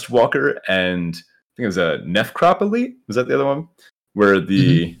 Gustwalker and I think it was a Nefkrop Elite, was that the other one? Were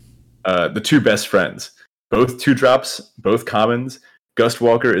the 2 best friends. Both 2-drops, both commons.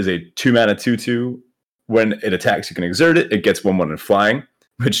 Gustwalker is a 2-mana 2/2. When it attacks, you can exert it. It gets 1/1 and flying,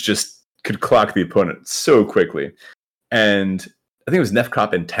 which just could clock the opponent so quickly. And I think it was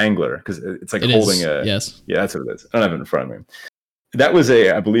Nefkrop Entangler, because it's like holding a... Yes. Yeah, that's what it is. I don't have it in front of me. That was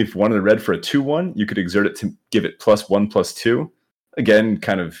I believe, 1 of the red for a 2/1. You could exert it to give it +1/+2. Again,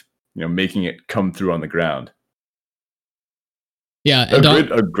 kind of, making it come through on the ground. Yeah. A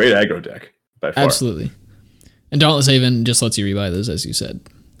great aggro deck, by far. Absolutely. And Dauntless Haven just lets you rebuy those, as you said.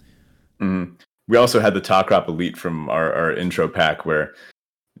 Mm-hmm. We also had the Takrop Elite from our intro pack where,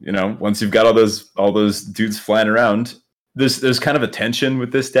 once you've got all those dudes flying around, there's kind of a tension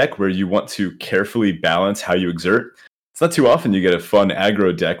with this deck where you want to carefully balance how you exert. It's not too often you get a fun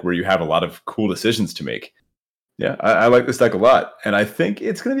aggro deck where you have a lot of cool decisions to make. Yeah, I like this deck a lot, and I think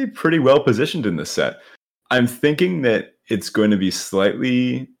it's going to be pretty well positioned in this set. I'm thinking that it's going to be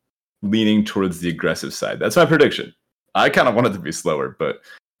slightly leaning towards the aggressive side. That's my prediction. I kind of want it to be slower, but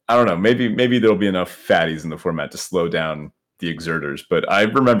I don't know. Maybe there'll be enough fatties in the format to slow down the exerters. But I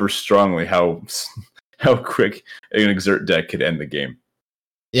remember strongly how quick an exert deck could end the game.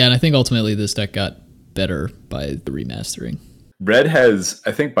 Yeah, and I think ultimately this deck got better by the remastering. Red has,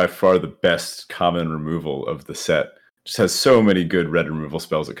 I think, by far the best common removal of the set. Just has so many good red removal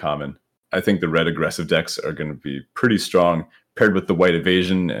spells at common. I think the red aggressive decks are going to be pretty strong, paired with the white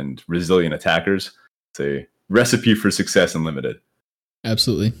evasion and resilient attackers. It's a recipe for success in limited.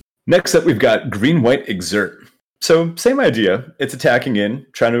 Absolutely. Next up, we've got green-white exert. So same idea. It's attacking in,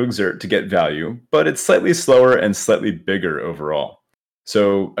 trying to exert to get value, but it's slightly slower and slightly bigger overall.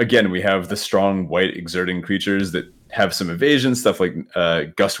 So again, we have the strong white exerting creatures that have some evasion, stuff like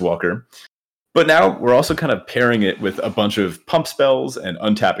Gustwalker. But now we're also kind of pairing it with a bunch of pump spells and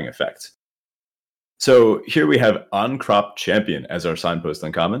untapping effects. So here we have On-Crop Champion as our signpost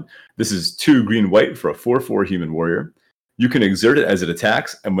uncommon. This is 2 green-white for a 4/4 human warrior. You can exert it as it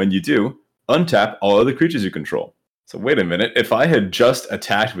attacks, and when you do, untap all other creatures you control. So wait a minute, if I had just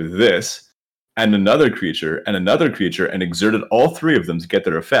attacked with this, and another creature, and exerted all 3 of them to get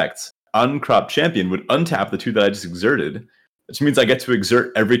their effects, On-Crop Champion would untap the 2 that I just exerted, which means I get to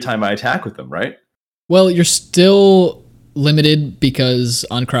exert every time I attack with them, right? Well, you're still limited because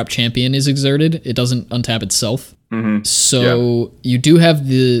On-Crop Champion is exerted. It doesn't untap itself. Mm-hmm. So you do have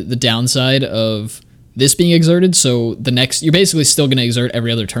the downside of this being exerted. So the next, you're basically still going to exert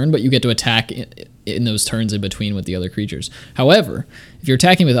every other turn, but you get to attack in those turns in between with the other creatures. However, if you're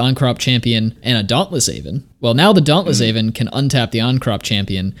attacking with On-Crop Champion and a Dauntless Aven, well, now the Dauntless Aven can untap the On-Crop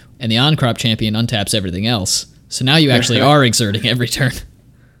Champion, and the On-Crop Champion untaps everything else. So now you actually are exerting every turn.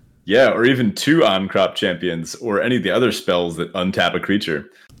 Yeah, or even 2 On-Crop Champions, or any of the other spells that untap a creature.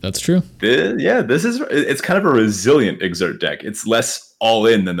 That's true. It's kind of a resilient exert deck. It's less all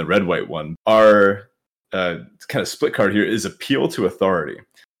in than the red-white one. Our kind of split card here is Appeal to Authority.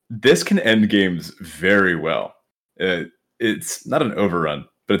 This can end games very well. It's not an overrun,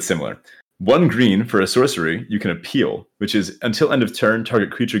 but it's similar. 1 green for a sorcery, you can appeal, which is until end of turn,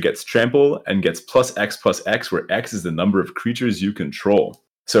 target creature gets trample and gets +X/+X, where X is the number of creatures you control.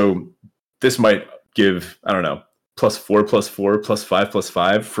 So this might give, I don't know, +4/+4,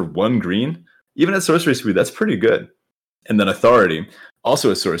 +5/+5 for 1 green. Even at sorcery speed, that's pretty good. And then Authority,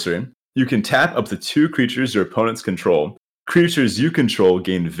 also a sorcery. You can tap up to 2 creatures your opponents control. Creatures you control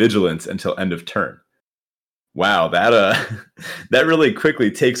gain vigilance until end of turn. Wow, that really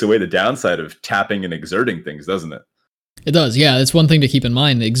quickly takes away the downside of tapping and exerting things, doesn't it? It does, yeah. That's one thing to keep in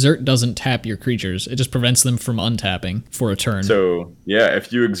mind. Exert doesn't tap your creatures. It just prevents them from untapping for a turn. So, yeah,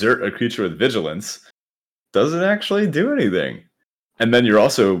 if you exert a creature with vigilance, doesn't actually do anything. And then you're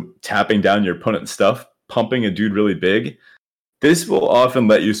also tapping down your opponent's stuff, pumping a dude really big. This will often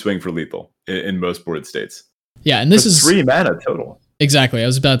let you swing for lethal in most board states. Yeah, and this is 3 mana total. Exactly. I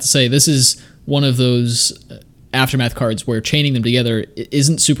was about to say, this is one of those Aftermath cards where chaining them together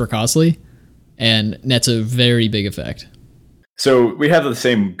isn't super costly and nets a very big effect. So we have the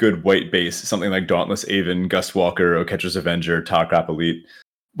same good white base, something like Dauntless Aven, Gustwalker, Oketra's Avenger, Talkrop Elite.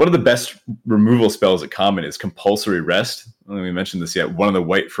 One of the best removal spells at common is Compulsory Rest. I don't think we mentioned this yet. 1 of the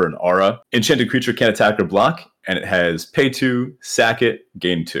white for an aura. Enchanted creature can't attack or block, and it has pay 2, sack it,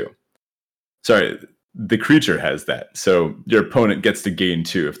 gain 2. Sorry, the creature has that. So your opponent gets to gain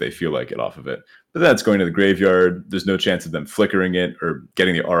 2 if they feel like it off of it. But that's going to the graveyard. There's no chance of them flickering it or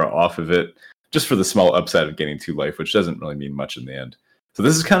getting the aura off of it, just for the small upside of gaining 2 life, which doesn't really mean much in the end. So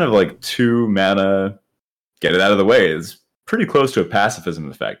this is kind of like 2 mana, get it out of the way. It's pretty close to a pacifism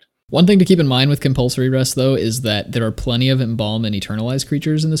effect. One thing to keep in mind with Compulsory Rest, though, is that there are plenty of Embalm and Eternalize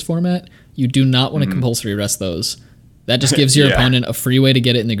creatures in this format. You do not want to Compulsory Rest those. That just gives your opponent a free way to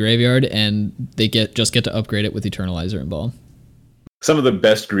get it in the graveyard, and they just get to upgrade it with Eternalize or Embalm. Some of the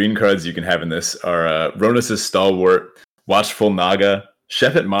best green cards you can have in this are Ronus' Stalwart, Watchful Naga,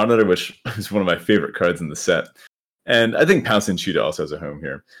 Shephet Monitor, which is one of my favorite cards in the set. And I think Pouncing Cheetah also has a home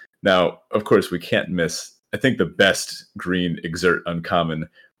here. Now, of course, we can't miss, I think, the best green exert uncommon,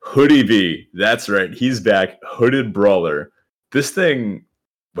 Hoodie B. That's right, he's back, Hooded Brawler. This thing,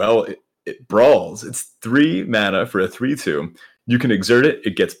 well, it brawls. It's 3 mana for a 3/2. You can exert it,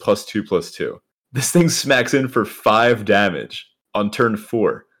 it gets +2/+2. This thing smacks in for 5 damage on turn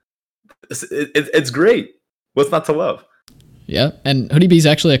 4. It's great. What's not to love? Yeah, and Hoodie B's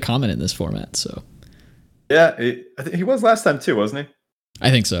actually a common in this format, so. Yeah, I think he was last time too, wasn't he?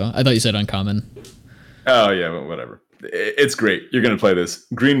 I think so. I thought you said uncommon. Oh yeah, well, whatever. It's great. You're gonna play this.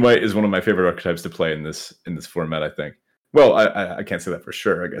 Green-white is one of my favorite archetypes to play in this format, I think. Well, I can't say that for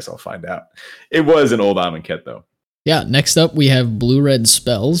sure. I guess I'll find out. It was an old Amonkhet, though. Yeah, next up we have Blue-Red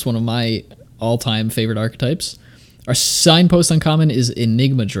Spells, one of my all-time favorite archetypes. Our signpost uncommon is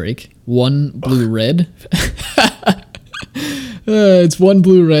Enigma Drake. 1 blue red. It's 1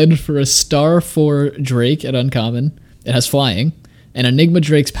 blue red for a star 4 Drake at uncommon. It has flying. And Enigma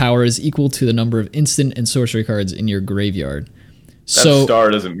Drake's power is equal to the number of instant and sorcery cards in your graveyard. That star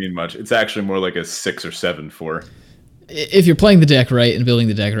doesn't mean much. It's actually more like a 6 or 7 for. If you're playing the deck right and building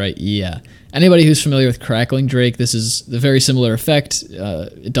the deck right, yeah. Anybody who's familiar with Crackling Drake, this is the very similar effect.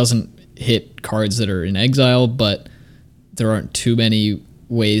 It doesn't hit cards that are in exile, but there aren't too many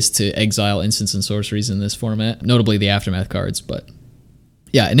ways to exile instants and sorceries in this format, notably the Aftermath cards. But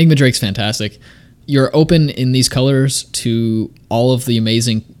yeah, Enigma Drake's fantastic. You're open in these colors to all of the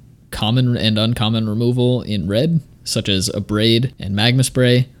amazing common and uncommon removal in red, such as Abrade and Magma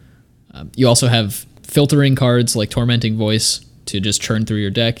Spray. You also have filtering cards like Tormenting Voice to just churn through your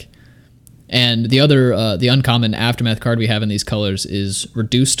deck. And the uncommon Aftermath card we have in these colors is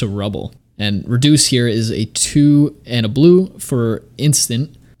Reduce to Rubble. And Reduce here is a 2 and a blue for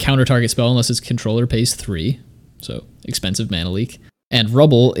instant counter target spell unless its controller pays 3. So expensive mana leak. And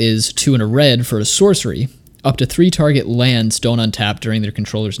Rubble is 2 and a red for a sorcery. Up to 3 target lands don't untap during their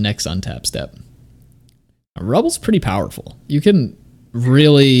controller's next untap step. Now, Rubble's pretty powerful. You can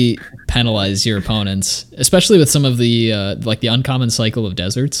really penalize your opponents, especially with some of the like the uncommon cycle of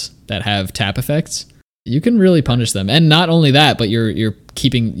deserts that have tap effects. You can really punish them, and not only that, but you're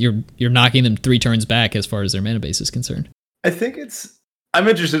knocking them 3 turns back as far as their mana base is concerned. I'm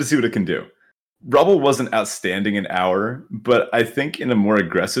interested to see what it can do. Rubble wasn't outstanding in Hour, but I think in a more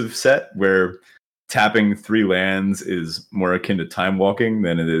aggressive set where tapping 3 lands is more akin to time walking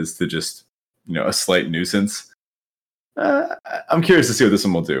than it is to just, a slight nuisance. I'm curious to see what this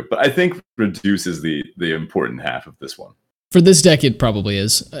one will do, but I think Reduce is the important half of this one. For this deck, it probably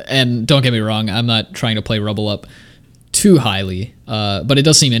is. And don't get me wrong, I'm not trying to play Rubble up too highly, but it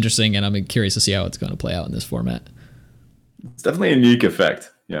does seem interesting, and I'm curious to see how it's going to play out in this format. It's definitely a unique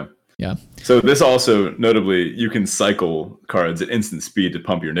effect, yeah. Yeah. So this also, notably, you can cycle cards at instant speed to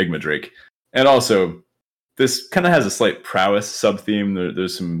pump your Enigma Drake. And also, this kind of has a slight prowess sub-theme.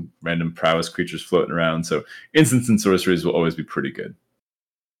 There's some random prowess creatures floating around, so instants and sorceries will always be pretty good.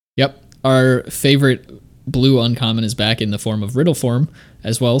 Yep. Our favorite blue uncommon is back in the form of Riddle form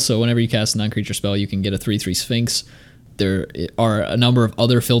as well, so whenever you cast a non-creature spell, you can get a 3/3 Sphinx. There are a number of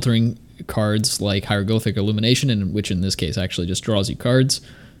other filtering cards like Hieroglyphic Illumination, which in this case actually just draws you cards.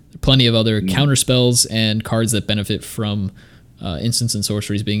 Plenty of other counter spells and cards that benefit from instants and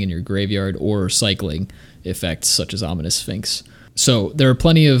sorceries being in your graveyard or cycling effects such as Ominous Sphinx. So there are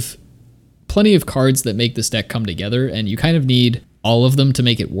plenty of cards that make this deck come together, and you kind of need all of them to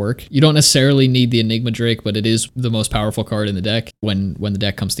make it work. You don't necessarily need the Enigma Drake, but it is the most powerful card in the deck when the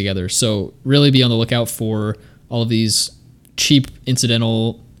deck comes together. So really be on the lookout for all of these cheap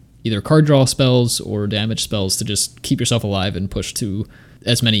incidental either card draw spells or damage spells to just keep yourself alive and push to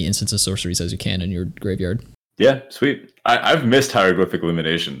as many instants and sorceries as you can in your graveyard. Yeah, sweet. I've missed Hieroglyphic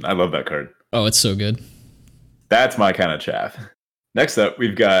Illumination. I love that card. Oh, it's so good. That's my kind of chaff. Next up,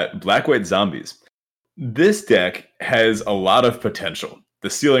 we've got Black-White Zombies. This deck has a lot of potential.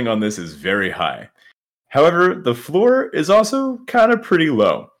 The ceiling on this is very high. However, the floor is also kind of pretty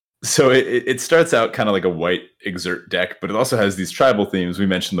low. So it starts out kind of like a white Exert deck, but it also has these tribal themes. We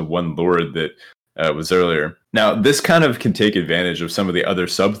mentioned the one Lord that was earlier. Now, this kind of can take advantage of some of the other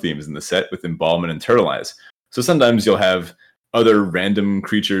sub-themes in the set with Embalm and Internalize. So sometimes you'll have other random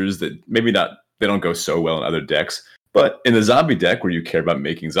creatures that maybe they don't go so well in other decks. But in the zombie deck where you care about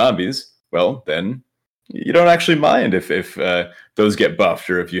making zombies, well, then you don't actually mind if those get buffed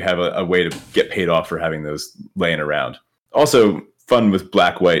or if you have a way to get paid off for having those laying around. Also, fun with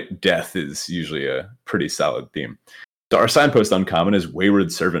black-white death is usually a pretty solid theme. So our signpost uncommon is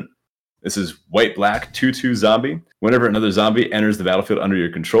Wayward Servant. This is white-black 2/2 zombie. Whenever another zombie enters the battlefield under your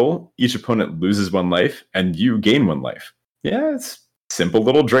control, each opponent loses 1 life and you gain 1 life. Yeah, it's simple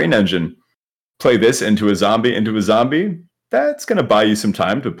little drain engine. Play this into a zombie, that's going to buy you some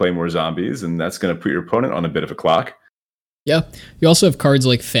time to play more zombies, and that's going to put your opponent on a bit of a clock. Yeah. You also have cards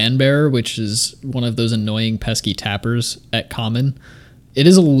like Fanbearer, which is one of those annoying pesky tappers at common. It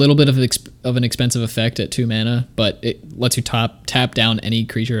is a little bit of an expensive effect at 2 mana, but it lets you tap down any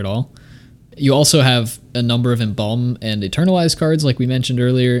creature at all. You also have a number of Embalm and Eternalize cards, like we mentioned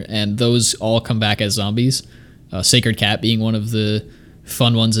earlier, and those all come back as zombies. Sacred Cat being one of the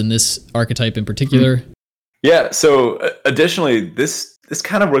fun ones in this archetype in particular. Mm-hmm. Yeah, so additionally, this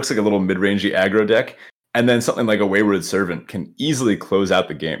kind of works like a little mid-rangey aggro deck, and then something like a Wayward Servant can easily close out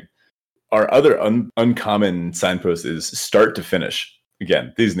the game. Our other uncommon signpost is Start to Finish.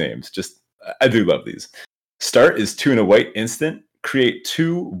 Again, these names, I do love these. Start is 2 and a white instant. Create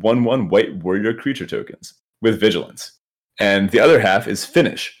 2 1/1 white warrior creature tokens. with Vigilance. And the other half is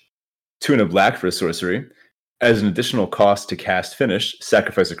Finish. 2 and a black for a sorcery. As an additional cost to cast Finish,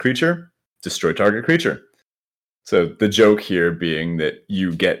 sacrifice a creature, destroy target creature. So the joke here being that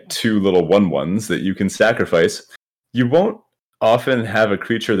you get 2 little 1/1s that you can sacrifice. You won't often have a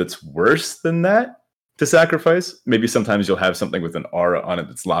creature that's worse than that to sacrifice. Maybe sometimes you'll have something with an aura on it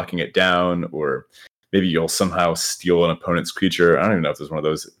that's locking it down, or maybe you'll somehow steal an opponent's creature. I don't even know if there's one of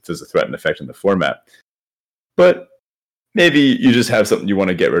those, if there's a threatened effect in the format. But maybe you just have something you want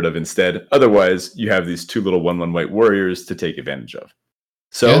to get rid of instead. Otherwise, you have these 2 little 1/1 white warriors to take advantage of.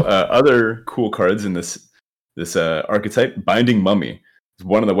 So other cool cards in this archetype, Binding Mummy.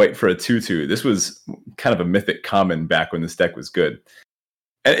 1 of the white for a 2/2. This was kind of a mythic common back when this deck was good.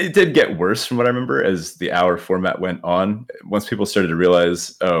 And it did get worse from what I remember as the hour format went on. Once people started to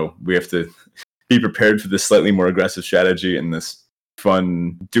realize, oh, we have to be prepared for this slightly more aggressive strategy and this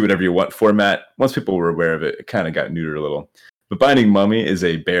fun, do whatever you want format. Once people were aware of it, it kind of got neutered a little. But Binding Mummy is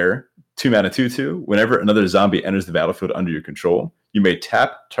a bear, 2 mana 2/2. Whenever another zombie enters the battlefield under your control, you may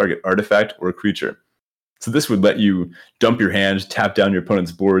tap, target artifact, or creature. So this would let you dump your hand, tap down your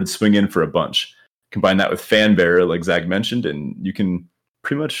opponent's board, swing in for a bunch. Combine that with Fan Bearer, like Zach mentioned, and you can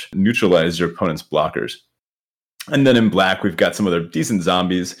pretty much neutralize your opponent's blockers. And then in black, we've got some other decent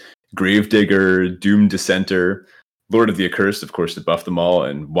zombies. Gravedigger, Doom Dissenter, Lord of the Accursed, of course, to buff them all,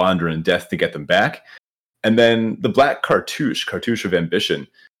 and Wander in Death to get them back. And then the black Cartouche of Ambition.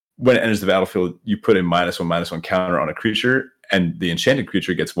 When it enters the battlefield, you put a -1/-1 counter on a creature, and the enchanted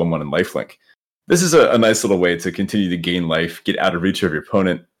creature gets 1/1 in lifelink. This is a nice little way to continue to gain life, get out of reach of your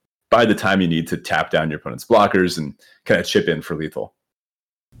opponent by the time you need to tap down your opponent's blockers and kind of chip in for lethal.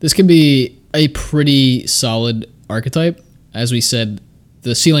 This can be a pretty solid archetype. As we said,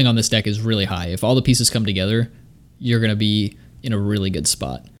 the ceiling on this deck is really high. If all the pieces come together, you're going to be in a really good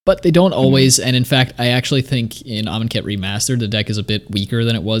spot. But they don't always, and in fact, I actually think in Amonkhet Remastered, the deck is a bit weaker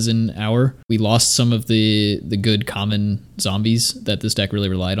than it was in Hour. We lost some of the good common zombies that this deck really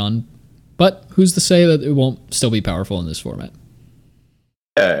relied on. But who's to say that it won't still be powerful in this format?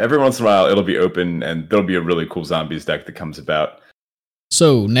 Yeah, every once in a while it'll be open and there'll be a really cool zombies deck that comes about.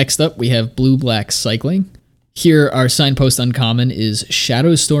 So next up we have blue-black cycling. Here our signpost uncommon is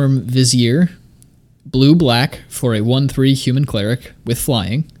Shadowstorm Vizier. Blue-black for a 1/3 human cleric with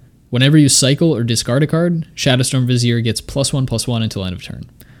flying. Whenever you cycle or discard a card, Shadowstorm Vizier gets +1/+1 until end of turn.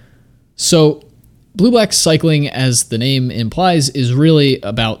 So blue-black cycling, as the name implies, is really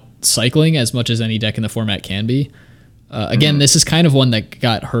about cycling as much as any deck in the format can be. Again, this is kind of one that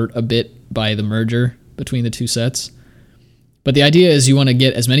got hurt a bit by the merger between the two sets. But the idea is you want to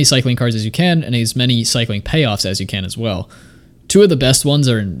get as many cycling cards as you can and as many cycling payoffs as you can as well. 2 of the best ones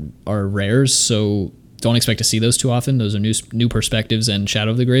are rares, so don't expect to see those too often. Those are new Perspectives and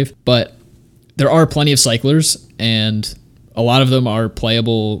Shadow of the Grave. But there are plenty of cyclers, and a lot of them are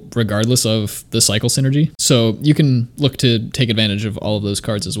playable regardless of the cycle synergy. So you can look to take advantage of all of those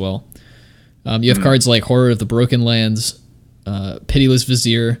cards as well. You have cards like Horror of the Broken Lands, Pitiless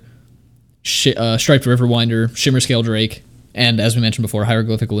Vizier, Striped Riverwinder, Shimmerscale Drake, and as we mentioned before,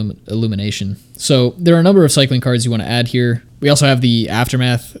 Hieroglyphic Illumination. So there are a number of cycling cards you want to add here. We also have the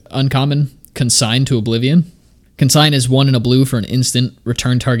Aftermath uncommon, Consign to Oblivion. Consign is 1 and a blue for an instant,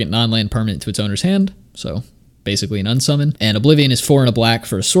 return target non-land permanent to its owner's hand. So basically an unsummon. And Oblivion is 4 and a black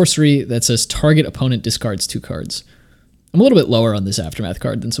for a sorcery that says target opponent discards 2 cards. I'm a little bit lower on this Aftermath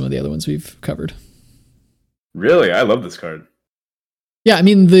card than some of the other ones we've covered. Really? I love this card. Yeah, I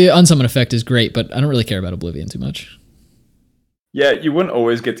mean, the unsummon effect is great, but I don't really care about Oblivion too much. Yeah, you wouldn't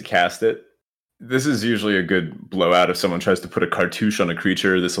always get to cast it. This is usually a good blowout if someone tries to put a cartouche on a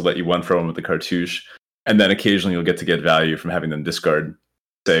creature. This will let you 1 for 1 with the cartouche. And then occasionally you'll get value from having them discard,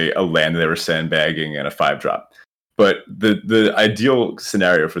 say, a land they were sandbagging and a 5-drop. But the ideal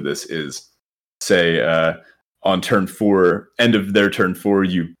scenario for this is, say, on turn 4, end of their turn 4,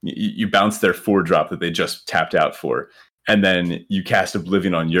 you bounce their 4-drop that they just tapped out for. And then you cast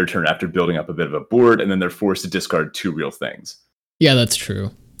Oblivion on your turn after building up a bit of a board, and then they're forced to discard 2 real things. Yeah, that's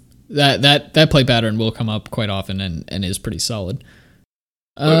true. That play pattern will come up quite often and is pretty solid.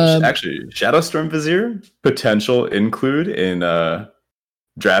 Actually, Shadowstorm Vizier, potential include in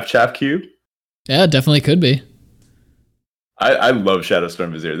Draft Chaff Cube. Yeah, definitely could be. I love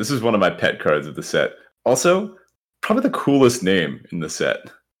Shadowstorm Vizier. This is one of my pet cards of the set. Also, probably the coolest name in the set.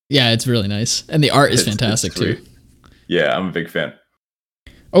 Yeah, it's really nice. And the art is fantastic too. Yeah, I'm a big fan.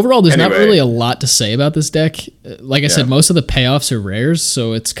 Overall, there's not really a lot to say about this deck. Like I said, most of the payoffs are rares,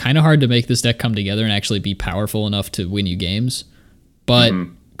 so it's kind of hard to make this deck come together and actually be powerful enough to win you games. But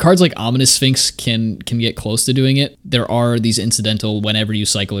cards like Ominous Sphinx can get close to doing it. There are these incidental, whenever you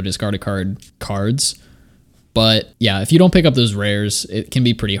cycle or discard a card, cards. But yeah, if you don't pick up those rares, it can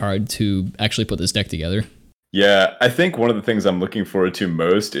be pretty hard to actually put this deck together. Yeah, I think one of the things I'm looking forward to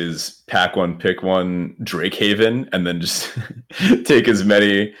most is pack one, pick one, Drakehaven, and then just take as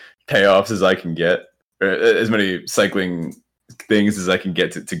many payoffs as I can get, or as many cycling things as I can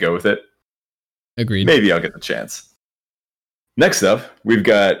get to go with it. Agreed. Maybe I'll get the chance. Next up, we've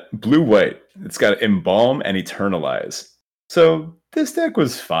got blue-white. It's got Embalm and Eternalize. So this deck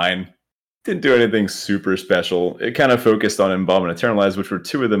was fine. Didn't do anything super special. It kind of focused on Embalm and Eternalize, which were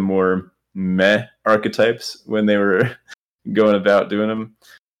two of the more meh archetypes when they were going about doing them.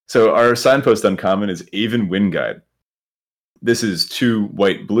 So our signpost uncommon is Aven Windguide. This is 2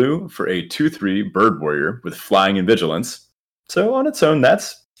 white-blue for a 2/3 bird warrior with flying and vigilance. So on its own,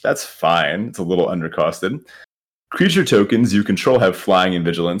 that's fine. It's a little undercosted. Creature tokens you control have flying and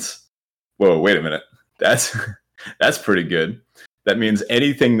vigilance. Whoa, wait a minute. That's pretty good. That means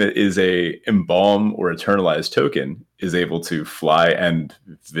anything that is a Embalm or Eternalized token is able to fly and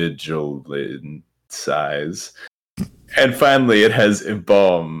vigilance size. And finally, it has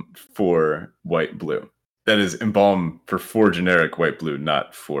Embalm for white-blue. That is Embalm for 4 generic white-blue,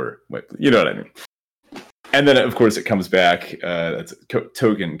 not for white-blue. You know what I mean? And then, of course, it comes back. That's a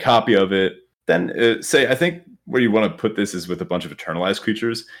token copy of it. Then, I think where you want to put this is with a bunch of Eternalized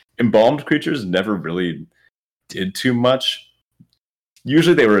creatures. Embalmed creatures never really did too much.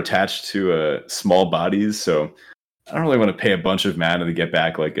 Usually they were attached to small bodies, so I don't really want to pay a bunch of mana to get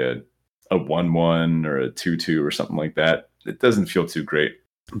back like a 1/1 or a 2/2 or something like that. It doesn't feel too great.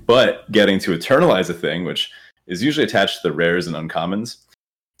 But getting to Eternalize a thing, which is usually attached to the rares and uncommons,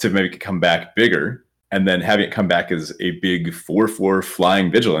 to make it come back bigger, and then having it come back as a big 4/4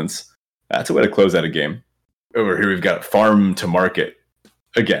 flying vigilance, that's a way to close out a game. Over here we've got Farm to Market.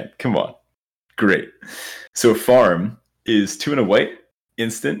 Again, come on. Great. So Farm is 2 and a white,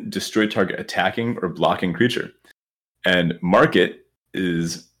 instant, destroy target attacking or blocking creature. And Market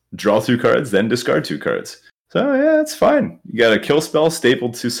is draw 2 cards, then discard 2 cards. So yeah, it's fine. You got a kill spell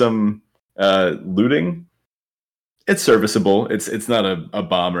stapled to some looting. It's serviceable. It's not a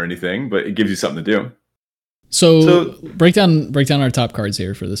bomb or anything, but it gives you something to do. So break down our top cards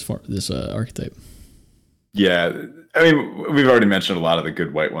here for this archetype. Yeah, I mean, we've already mentioned a lot of the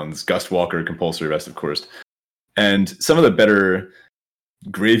good white ones. Gustwalker, Compulsory Rest, of course. And some of the better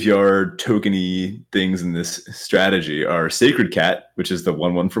graveyard tokeny things in this strategy are Sacred Cat, which is the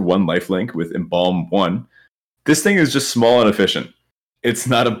 1/1 for 1 lifelink with Embalm 1. This thing is just small and efficient. It's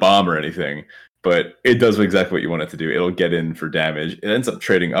not a bomb or anything, but it does exactly what you want it to do. It'll get in for damage. It ends up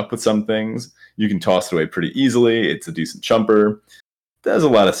trading up with some things. You can toss it away pretty easily. It's a decent chumper. There's a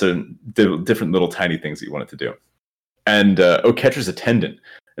lot of certain different little tiny things that you want it to do. And Catcher's Attendant.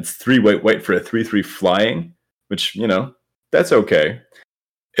 It's 3 white for a 3/3 flying, which, that's okay.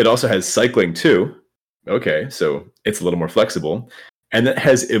 It also has cycling too. Okay, so it's a little more flexible. And it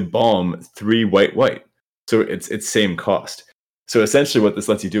has Embalm 3 white. So it's same cost. So essentially what this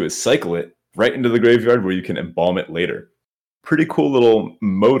lets you do is cycle it right into the graveyard where you can embalm it later. Pretty cool little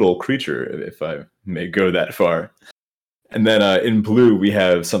modal creature, if I may go that far. And then in blue, we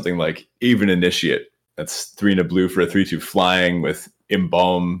have something like Aven Initiate. That's 3 and a blue for a 3/2 flying with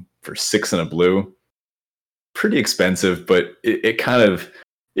Embalm for 6 and a blue. Pretty expensive, but it kind of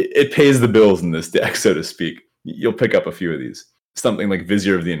pays the bills in this deck, so to speak. You'll pick up a few of these. Something like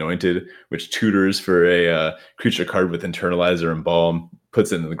Vizier of the Anointed, which tutors for a creature card with Internalizer and Embalm,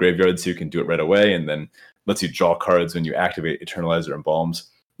 puts it in the graveyard so you can do it right away, and then lets you draw cards when you activate Internalizer and Embalms.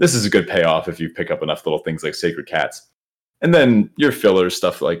 This is a good payoff if you pick up enough little things like Sacred Cats. And then your filler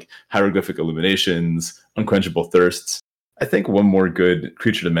stuff like Hieroglyphic Illuminations, Unquenchable Thirsts. I think one more good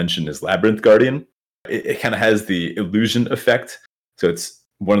creature to mention is Labyrinth Guardian. It kind of has the illusion effect. So it's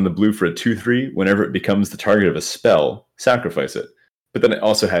 1 in the blue for a 2/3. Whenever it becomes the target of a spell, sacrifice it. But then it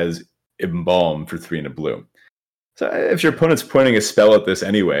also has Embalm for 3 and a blue. So if your opponent's pointing a spell at this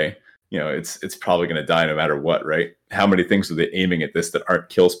anyway, it's probably going to die no matter what, right? How many things are they aiming at this that aren't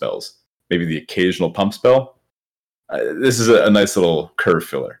kill spells? Maybe the occasional pump spell? This is a nice little curve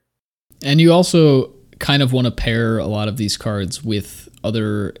filler. And you also kind of want to pair a lot of these cards with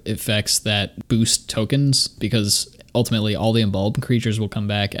other effects that boost tokens, because ultimately all the Embalmed creatures will come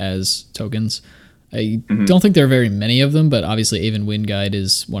back as tokens. I don't think there are very many of them, but obviously Aven Windguide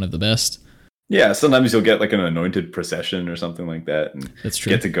is one of the best. Yeah, sometimes you'll get like an Anointed Procession or something like that and That's true.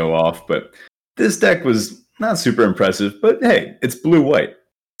 Get to go off. But this deck was not super impressive, but hey, it's blue-white.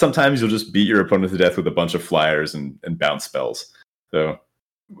 Sometimes you'll just beat your opponent to death with a bunch of flyers and bounce spells. So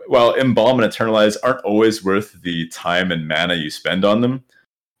while Embalm and Eternalize aren't always worth the time and mana you spend on them,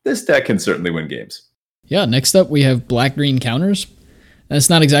 this deck can certainly win games. Yeah, next up we have black-green counters. And it's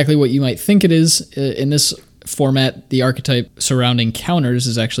not exactly what you might think it is in this format, the archetype surrounding counters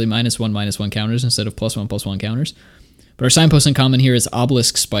is actually -1/-1 counters instead of +1/+1 counters. But our signpost in common here is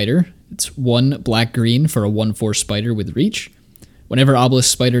Obelisk Spider. It's 1 black-green for a 1/4 spider with reach. Whenever Obelisk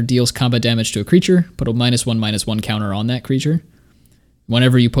Spider deals combat damage to a creature, put a -1/-1 counter on that creature.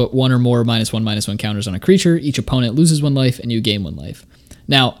 Whenever you put one or more -1/-1 counters on a creature, each opponent loses 1 life and you gain 1 life.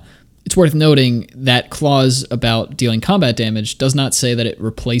 Now, it's worth noting that clause about dealing combat damage does not say that it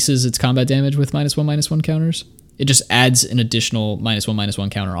replaces its combat damage with -1/-1 counters. It just adds an additional -1/-1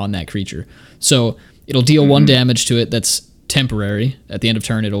 counter on that creature. So it'll deal 1 damage to it that's temporary. At the end of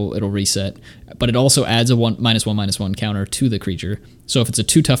turn, it'll reset. But it also adds a -1/-1 counter to the creature. So if it's a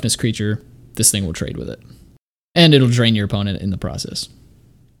 2 toughness creature, this thing will trade with it. And it'll drain your opponent in the process.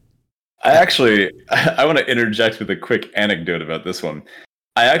 I want to interject with a quick anecdote about this one.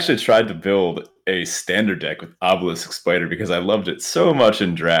 I actually tried to build a standard deck with Obelisk Spider because I loved it so much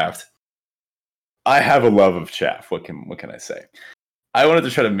in draft. I have a love of chaff. What can I say? I wanted to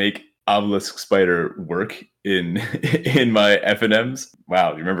try to make Obelisk Spider work in my FNMs.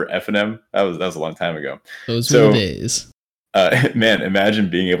 Wow, do you remember FNM? That was a long time ago. Those were the days. Man, imagine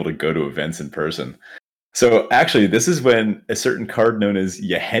being able to go to events in person. So actually, this is when a certain card known as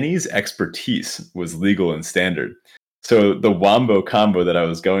Yahenni's Expertise was legal in standard. So the wombo combo that I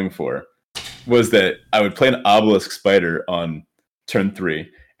was going for was that I would play an Obelisk Spider on turn 3,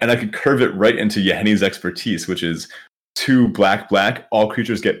 and I could curve it right into Yahenni's Expertise, which is 2 black. All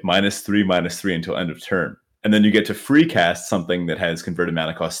creatures get -3/-3 until end of turn. And then you get to free cast something that has converted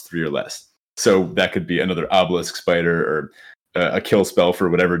mana cost 3 or less. So that could be another Obelisk Spider or a kill spell for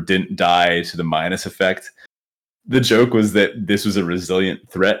whatever didn't die to the minus effect. The joke was that this was a resilient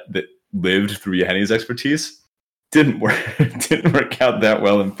threat that lived through Yahenni's Expertise. Didn't work out that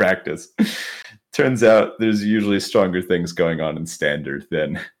well in practice. Turns out there's usually stronger things going on in standard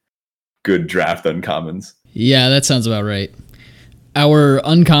than good draft uncommons. Yeah, that sounds about right. Our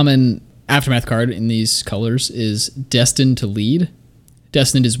uncommon Aftermath card in these colors is Destined to Lead.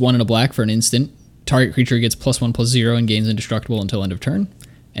 Destined is 1 and a black for an instant. Target creature gets +1/+0 and gains indestructible until end of turn.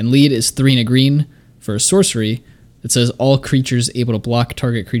 And Lead is 3 and a green for a sorcery that says all creatures able to block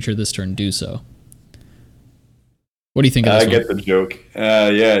target creature this turn do so. What do you think of this one? I get the joke.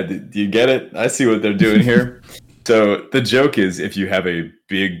 Yeah, do you get it? I see what they're doing here. So the joke is if you have a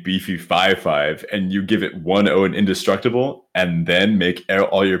big, beefy 5/5 and you give it 1/0 and indestructible and then make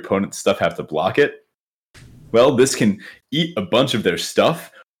all your opponent's stuff have to block it, well, this can eat a bunch of their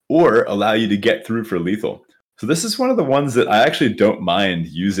stuff or allow you to get through for lethal. So this is one of the ones that I actually don't mind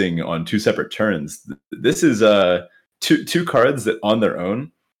using on 2 separate turns. This is two cards that on their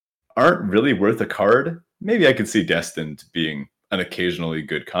own aren't really worth a card. Maybe I could see Destined being an occasionally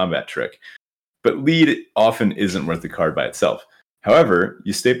good combat trick, but Lead often isn't worth the card by itself. However,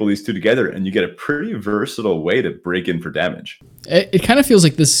 you staple these 2 together and you get a pretty versatile way to break in for damage. It kind of feels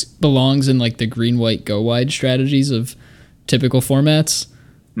like this belongs in like the green-white go-wide strategies of typical formats.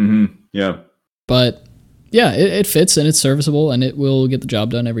 Mm-hmm. Yeah. But yeah, it fits and it's serviceable and it will get the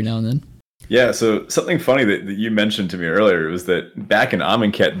job done every now and then. Yeah, so something funny that you mentioned to me earlier was that back in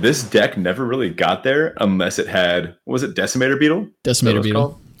Amonkhet, this deck never really got there unless it had, what was it, Decimator Beetle? Decimator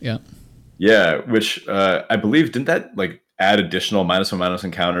Beetle, yeah. Yeah, which I believe, didn't that like add additional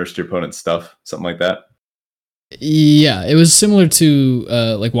 -1/-1 counters to your opponent's stuff? Something like that? Yeah, it was similar to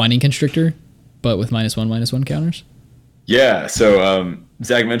like Winding Constrictor, but with -1/-1 counters. Yeah, so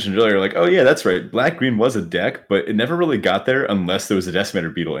Zach mentioned earlier, like, oh yeah, that's right. Black-green was a deck, but it never really got there unless there was a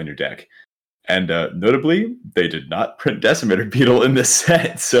Decimator Beetle in your deck. And notably, they did not print Decimator Beetle in this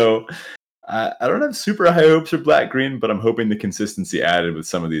set. So I don't have super high hopes for Black-green, but I'm hoping the consistency added with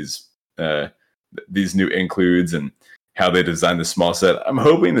some of these new includes and how they designed the small set. I'm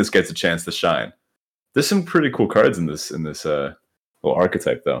hoping this gets a chance to shine. There's some pretty cool cards in this little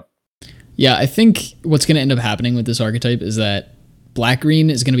archetype, though. Yeah, I think what's going to end up happening with this archetype is that Black-green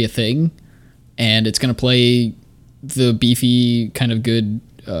is going to be a thing, and it's going to play the beefy, kind of good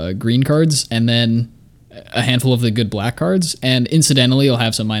green cards, and then a handful of the good black cards, and incidentally, you'll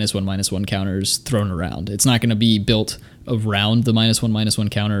have some -1/-1 counters thrown around. It's not going to be built around the -1/-1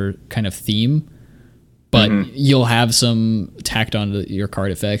 counter kind of theme, but you'll have some tacked onto your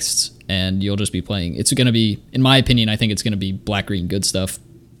card effects, and you'll just be playing. It's going to be, in my opinion, I think it's going to be black-green good stuff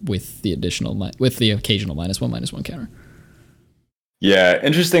with the occasional -1/-1 counter. Yeah,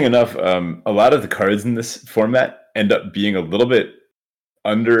 interesting enough, a lot of the cards in this format end up being a little bit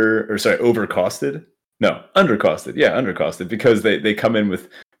overcosted. No, undercosted. Yeah, undercosted, because they come in with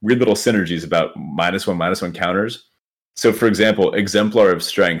weird little synergies about -1/-1 counters. So, for example, Exemplar of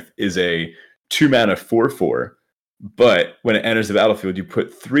Strength is a 2 mana 4/4 But when it enters the battlefield, you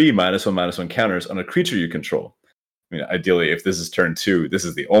put 3 -1/-1 counters on a creature you control. I mean, ideally, if this is turn 2, this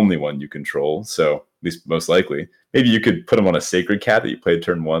is the only one you control. So, at least most likely, maybe you could put them on a Sacred Cat that you played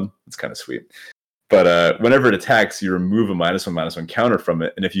turn 1. It's kind of sweet. But whenever it attacks, you remove a -1/-1 counter from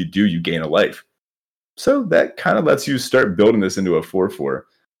it, and if you do, you gain a life. So that kind of lets you start building this into a 4/4.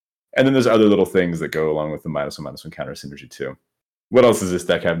 And then there's other little things that go along with the -1/-1 counter synergy too. What else does this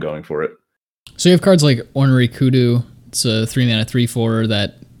deck have going for it? So you have cards like Ornery Kudu. It's a 3-mana 3/4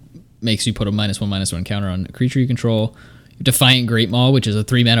 that makes you put a -1/-1 counter on a creature you control. Defiant Great Maw, which is a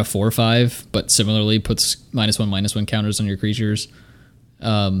 3-mana 4/5, but similarly puts -1/-1 counters on your creatures.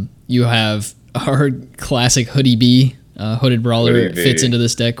 You have our classic Hoodie B, Hooded Brawler, fits into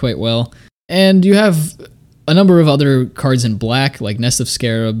this deck quite well. And you have a number of other cards in black, like Nest of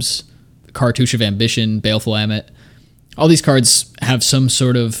Scarabs, Cartouche of Ambition, Baleful Amet. All these cards have some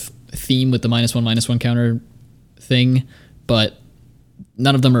sort of theme with the -1/-1 counter thing, but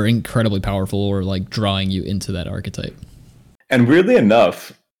none of them are incredibly powerful or like drawing you into that archetype. And weirdly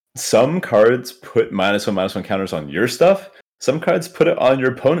enough, some cards put -1/-1 counters on your stuff. Some cards put it on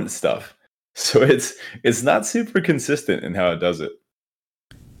your opponent's stuff. So it's not super consistent in how it does it.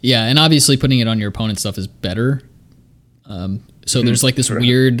 Yeah, and obviously putting it on your opponent's stuff is better. So there's like this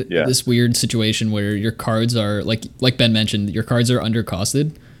weird situation where your cards are like Ben mentioned, your cards are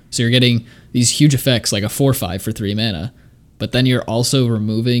undercosted. So you're getting these huge effects like a 4/5 for 3 mana, but then you're also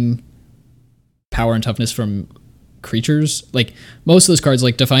removing power and toughness from creatures. Like most of those cards,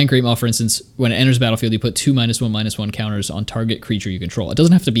 like Defiant Great Maw, for instance, when it enters the battlefield, you put 2 -1/-1 counters on target creature you control. It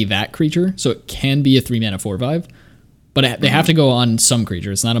doesn't have to be that creature, so it can be a 3-mana 4/5, but they have to go on some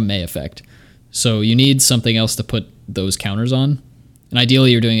creature. It's not a May effect. So you need something else to put those counters on. And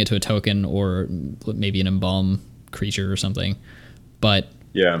ideally you're doing it to a token or maybe an Embalm creature or something. But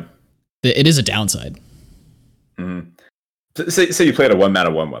yeah, it is a downside. Mm-hmm. Say you played a 1-mana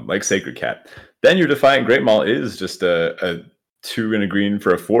 1/1 like Sacred Cat. Then your Defiant Great Maw is just a 2 and a green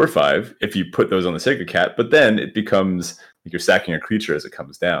for a 4/5 if you put those on the Sacred Cat, but then it becomes like you're sacking a creature as it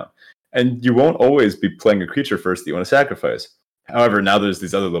comes down. And you won't always be playing a creature first that you want to sacrifice. However, now there's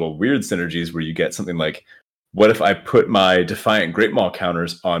these other little weird synergies where you get something like, what if I put my Defiant Great Maw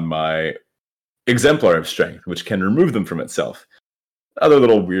counters on my Exemplar of Strength, which can remove them from itself? Other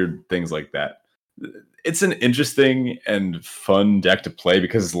little weird things like that. It's an interesting and fun deck to play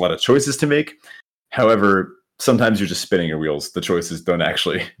because there's a lot of choices to make. However, sometimes you're just spinning your wheels. The choices don't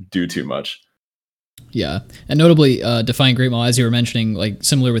actually do too much. Yeah, and notably, Defiant Great Maw, as you were mentioning, like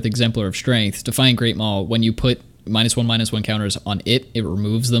similar with Exemplar of Strength, Defiant Great Maw, when you put -1/-1 counters on it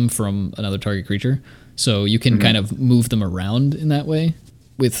removes them from another target creature. So you can kind of move them around in that way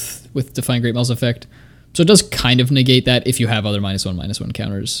with Defiant Great Maw's effect. So it does kind of negate that if you have other -1/-1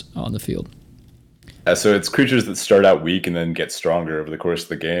 counters on the field. So it's creatures that start out weak and then get stronger over the course of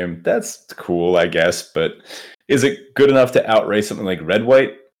the game. That's cool, I guess, but is it good enough to outrace something like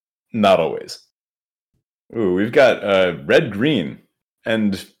Red-White? Not always. Ooh, we've got Red-Green,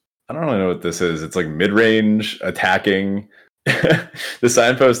 and I don't really know what this is. It's like mid-range, attacking. The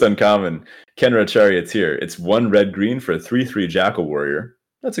Signpost Uncommon, Kenra Charioteer. It's 1 red-green for a 3/3 Jackal Warrior.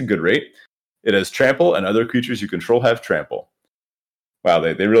 That's a good rate. It has Trample, and other creatures you control have Trample. Wow,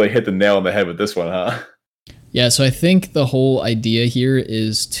 they really hit the nail on the head with this one, huh? Yeah, so I think the whole idea here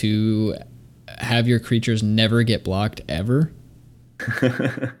is to have your creatures never get blocked ever.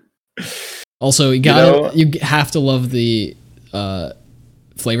 Also, you have to love the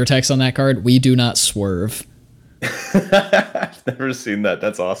flavor text on that card. We do not swerve. I've never seen that.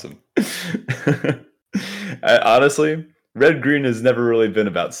 That's awesome. Honestly, Red-Green has never really been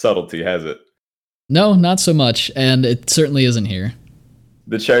about subtlety, has it? No, not so much, and it certainly isn't here.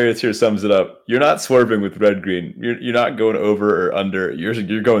 The Charioteer sums it up. You're not swerving with Red-Green. You're not going over or under.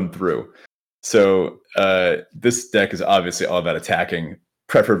 You're going through. So this deck is obviously all about attacking,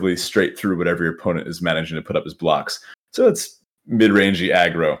 preferably straight through whatever your opponent is managing to put up as blocks. So it's mid-rangey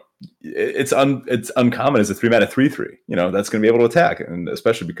aggro. It's uncommon as a 3-mana 3/3. You know, that's going to be able to attack, and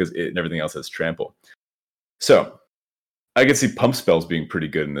especially because it and everything else has trample. So I can see pump spells being pretty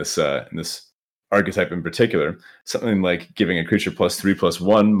good in this archetype in particular. Something like giving a creature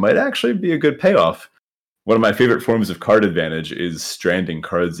 +3/+1 might actually be a good payoff. One of my favorite forms of card advantage is stranding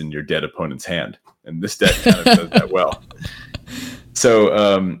cards in your dead opponent's hand, and this deck kind of does that well.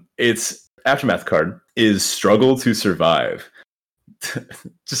 So its Aftermath card is Struggle to Survive.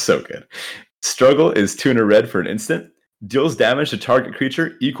 Just so good. Struggle is 2 and a red for an instant. Deals damage to target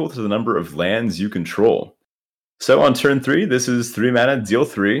creature equal to the number of lands you control. So on turn 3, this is 3 mana, deal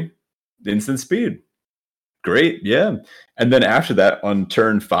 3, instant speed. Great, yeah. And then after that, on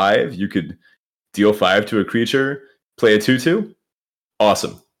turn 5, you could deal 5 to a creature, Play a 2/2?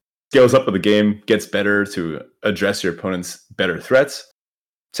 Awesome. Scales up with the game, gets better to address your opponent's better threats.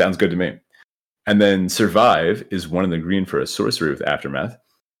 Sounds good to me. And then Survive is 1 in the green for a sorcery with Aftermath.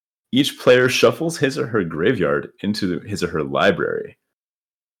 Each player shuffles his or her graveyard into his or her library.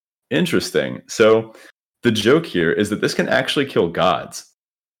 Interesting. So the joke here is that this can actually kill gods.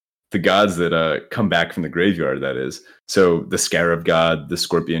 The gods that come back from the graveyard, that is. So the Scarab God, the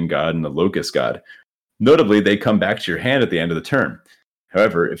Scorpion God, and the Locust God. Notably, they come back to your hand at the end of the turn.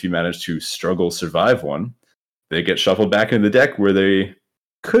 However, if you manage to survive one, they get shuffled back into the deck where they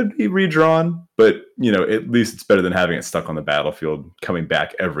could be redrawn, but at least it's better than having it stuck on the battlefield, coming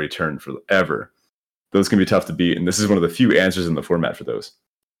back every turn forever. Those can be tough to beat, and this is one of the few answers in the format for those.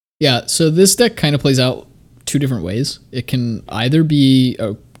 Yeah, so this deck kind of plays out 2 different ways. It can either be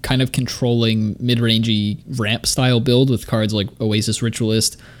a kind of controlling mid-rangey ramp style build with cards like Oasis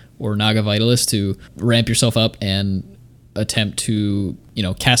Ritualist or Naga Vitalist to ramp yourself up and attempt to,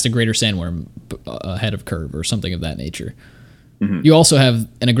 cast a Greater Sandworm ahead of curve or something of that nature. Mm-hmm. You also have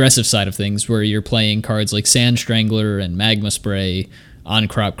an aggressive side of things where you're playing cards like Sand Strangler and Magma Spray,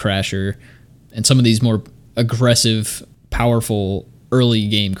 On-Crop Crasher, and some of these more aggressive, powerful early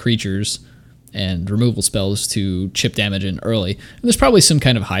game creatures and removal spells to chip damage in early. And there's probably some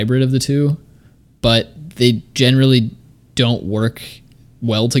kind of hybrid of the two, but they generally don't work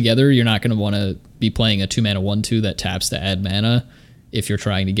well together. You're not going to want to be playing a 2-mana 1/2 that taps to add mana if you're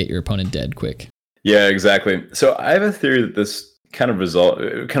trying to get your opponent dead quick. Yeah, exactly. So I have a theory that this kind of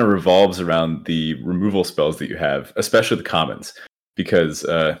revolves around the removal spells that you have, especially the commons, because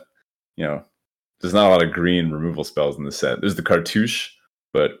there's not a lot of green removal spells in the set. There's the Cartouche,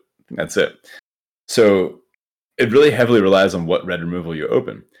 but that's it. So it really heavily relies on what red removal you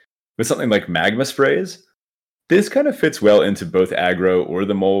open. With something like Magma Sprays, this kind of fits well into both aggro or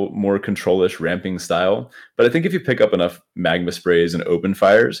the more control-ish ramping style. But I think if you pick up enough Magma Sprays and Open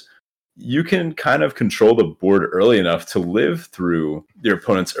Fires, you can kind of control the board early enough to live through your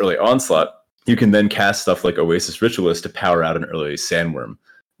opponent's early onslaught. You can then cast stuff like Oasis Ritualist to power out an early Sandworm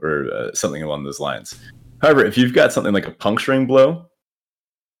or something along those lines. However, if you've got something like a Puncturing Blow,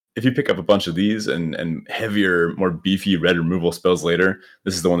 if you pick up a bunch of these and heavier, more beefy red removal spells later,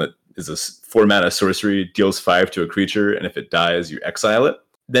 this is the one that is a 4-mana sorcery, deals 5 to a creature, and if it dies, you exile it.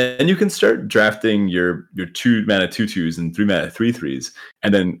 Then you can start drafting your 2-mana 2/2s and 3-mana 3/3s,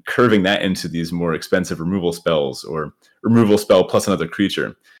 and then curving that into these more expensive removal spells or removal spell plus another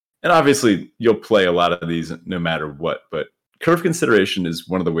creature. And obviously, you'll play a lot of these no matter what, but curve consideration is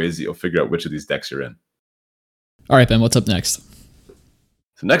one of the ways that you'll figure out which of these decks you're in. All right, Ben, what's up next?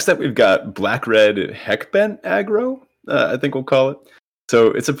 So next up, we've got Black-Red Heckbent aggro, I think we'll call it. So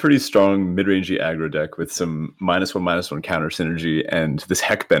it's a pretty strong mid-rangey aggro deck with some -1/-1 counter synergy and this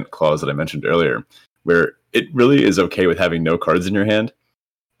Heckbent clause that I mentioned earlier, where it really is okay with having no cards in your hand.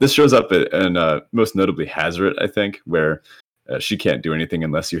 This shows up in most notably Hazoret, I think, where she can't do anything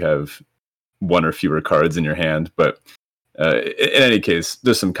unless you have 1 or fewer cards in your hand. But in any case,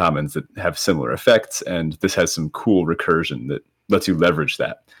 there's some commons that have similar effects, and this has some cool recursion that lets you leverage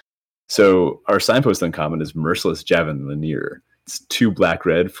that. So our signpost uncommon is Merciless Javelineer. It's 2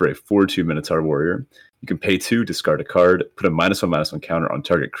 black-red for a 4/2 Minotaur Warrior. You can pay 2, discard a card, put a -1/-1 counter on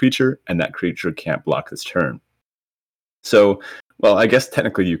target creature, and that creature can't block this turn. So, well, I guess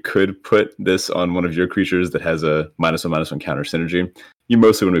technically you could put this on one of your creatures that has a -1/-1 counter synergy. You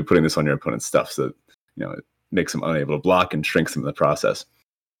mostly want to be putting this on your opponent's stuff, so it makes them unable to block and shrinks them in the process.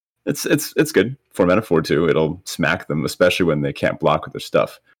 It's good. 4-mana 4/2. It'll smack them, especially when they can't block with their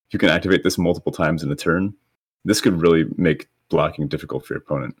stuff. You can activate this multiple times in a turn. This could really make blocking difficult for your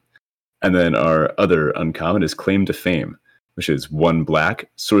opponent. And then our other uncommon is Claim to Fame, which is 1 black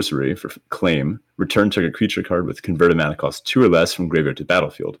sorcery for claim. Return target creature card with converted mana cost 2 or less from graveyard to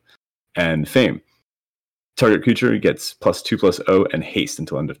battlefield. And Fame. Target creature gets +2/+0 and haste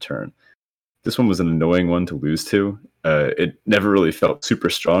until end of turn. This one was an annoying one to lose to. It never really felt super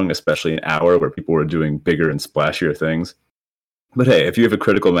strong, especially in Hour where people were doing bigger and splashier things. But hey, if you have a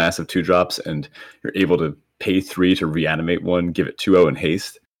critical mass of 2 drops and you're able to pay 3 to reanimate one, give it 2/0 and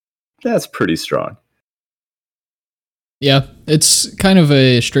haste, that's pretty strong. Yeah, it's kind of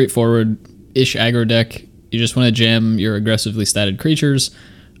a straightforward-ish aggro deck. You just want to jam your aggressively statted creatures,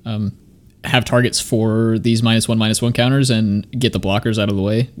 have targets for these -1/-1 counters, and get the blockers out of the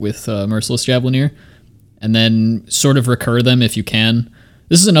way with Merciless Javelineer, and then sort of recur them if you can.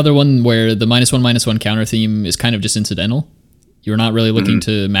 This is another one where the -1/-1 counter theme is kind of just incidental. You're not really looking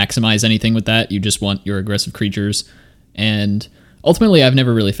to maximize anything with that. You just want your aggressive creatures. And ultimately, I've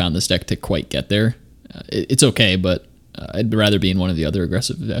never really found this deck to quite get there. It's okay, but I'd rather be in one of the other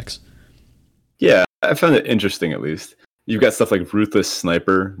aggressive decks. Yeah, I found it interesting, at least. You've got stuff like Ruthless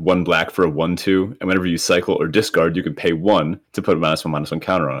Sniper, 1 black for a 1/2, and whenever you cycle or discard, you can pay 1 to put a -1/-1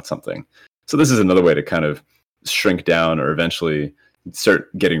 counter on something. So this is another way to kind of shrink down or eventually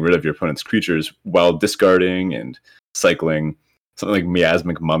start getting rid of your opponent's creatures while discarding and cycling. Something like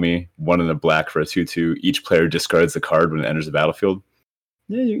Miasmic Mummy, 1 and a black for a 2/2. Each player discards the card when it enters the battlefield.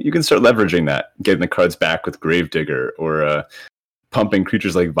 Yeah, you can start leveraging that, getting the cards back with Gravedigger, or pumping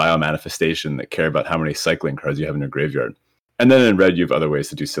creatures like Vile Manifestation that care about how many cycling cards you have in your graveyard. And then in red, you have other ways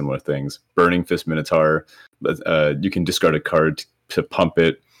to do similar things. Burning Fist Minotaur, you can discard a card to pump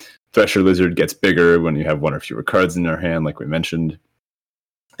it. Thresher Lizard gets bigger when you have 1 or fewer cards in your hand, like we mentioned.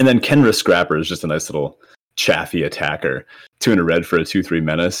 And then Kenra Scrapper is just a nice little chaffy attacker. 2 and a red for a 2/3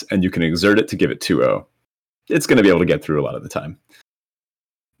 menace, and you can exert it to give it 2/0. It's going to be able to get through a lot of the time.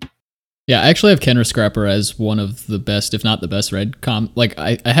 Yeah, I actually have Kenra Scrapper as one of the best, if not the best, red Like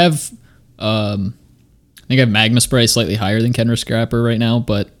I have, I think I have Magma Spray slightly higher than Kenra Scrapper right now,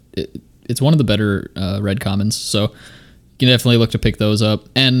 but it's one of the better red commons. So you can definitely look to pick those up.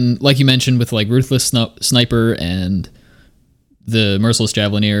 And like you mentioned, with like Ruthless Sniper and the Merciless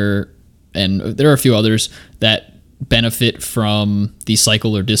Javelineer, and there are a few others that benefit from the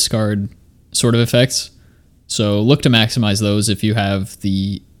cycle or discard sort of effects. So look to maximize those if you have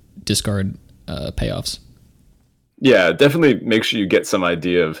the discard payoffs. Yeah, definitely make sure you get some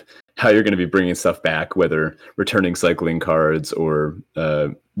idea of how you're going to be bringing stuff back, whether returning cycling cards or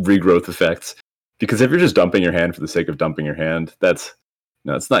regrowth effects. Because if you're just dumping your hand for the sake of dumping your hand, it's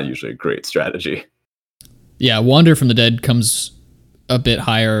not usually a great strategy. Yeah, Wander from the Dead comes a bit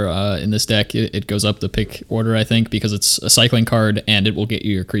higher in this deck. It goes up the pick order, I think, because it's a cycling card and it will get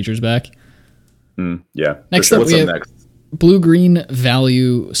you your creatures back. Yeah. Next up, we have blue-green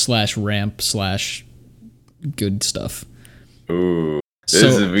value / ramp / good stuff. Ooh.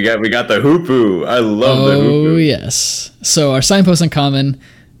 We got the Hoopu. I love the Hoopu. Oh, yes. So our signpost uncommon,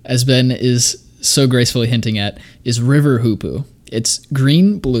 as Ben is so gracefully hinting at, is River Hoopu. It's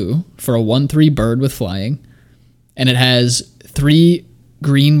green-blue for a 1/3 bird with flying, and it has 3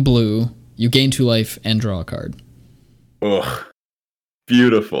 green-blue. You gain 2 life and draw a card. Ugh.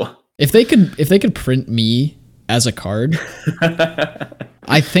 Beautiful. If they could print me as a card,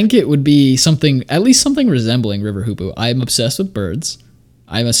 I think it would be something, at least something resembling River Hoopu. I'm obsessed with birds.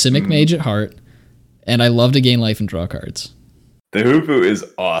 I'm a Simic Mage at heart, and I love to gain life and draw cards. The Hoopu is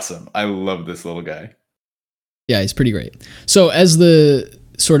awesome. I love this little guy. Yeah, he's pretty great. So as the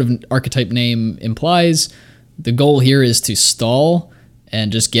sort of archetype name implies, the goal here is to stall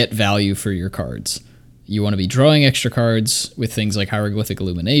and just get value for your cards. You want to be drawing extra cards with things like Hieroglyphic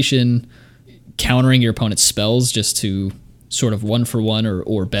Illumination, countering your opponent's spells just to sort of 1-for-1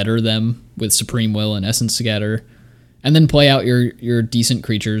 or better them with Supreme Will and Essence Scatter, and then play out your decent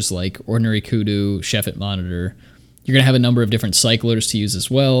creatures like Ordinary Kudu, Sheffet Monitor. You're going to have a number of different cyclers to use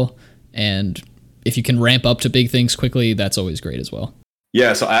as well, and if you can ramp up to big things quickly, that's always great as well.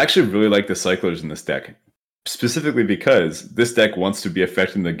 Yeah, so I actually really like the cyclers in this deck, specifically because this deck wants to be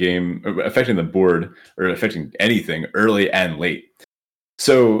affecting the game, affecting the board, or affecting anything early and late.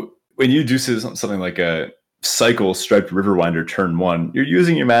 So when you do something like a cycle Striped Riverwinder turn 1, you're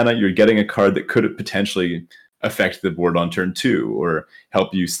using your mana, you're getting a card that could potentially affect the board on turn 2 or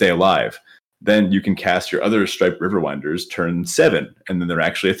help you stay alive. Then you can cast your other Striped Riverwinders turn 7, and then they're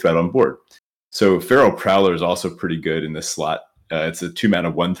actually a threat on board. So Feral Prowler is also pretty good in this slot. It's a 2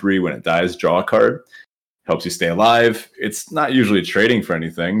 mana 1/3. When it dies, draw a card. Helps you stay alive. It's not usually trading for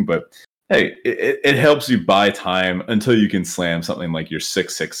anything, but hey, it helps you buy time until you can slam something like your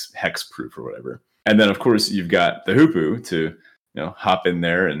 6/6 Hexproof or whatever. And then, of course, you've got the Hoopu to hop in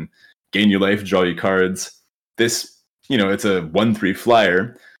there and gain your life, draw you cards. This, it's a 1/3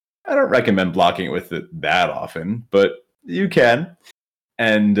 flyer. I don't recommend blocking it with it that often, but you can.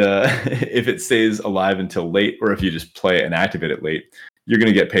 And if it stays alive until late, or if you just play it and activate it late, you're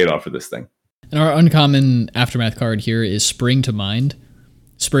going to get paid off for this thing. And our uncommon Aftermath card here is Spring to Mind.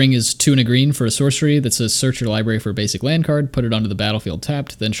 Spring is 2 and a green for a sorcery that says search your library for a basic land card, put it onto the battlefield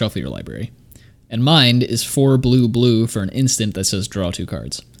tapped, then shuffle your library. And Mind is 4 blue for an instant that says draw 2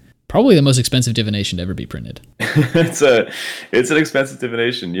 cards. Probably the most expensive divination to ever be printed. It's an expensive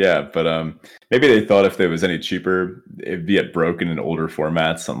divination, yeah. But maybe they thought if it was any cheaper, it'd be at broken in older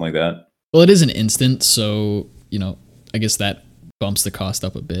formats, something like that. Well, it is an instant, so I guess that bumps the cost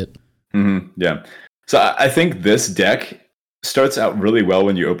up a bit. Mm-hmm, yeah. So I think this deck starts out really well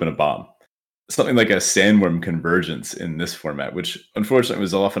when you open a bomb. Something like a Sandworm Convergence in this format, which unfortunately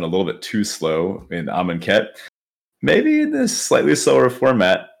was often a little bit too slow in Amonkhet. Maybe in this slightly slower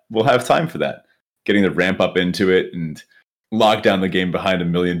format, we'll have time for that. Getting the ramp up into it and lock down the game behind a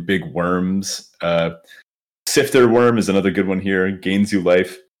million big worms. Sifter Worm is another good one here. Gains you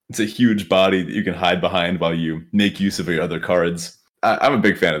life. It's a huge body that you can hide behind while you make use of your other cards. I'm a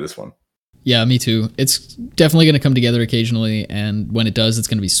big fan of this one. Yeah, me too. It's definitely going to come together occasionally, and when it does, it's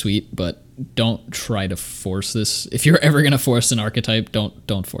going to be sweet, but don't try to force this. If you're ever going to force an archetype,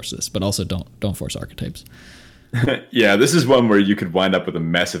 don't force this, but also don't force archetypes. Yeah, this is one where you could wind up with a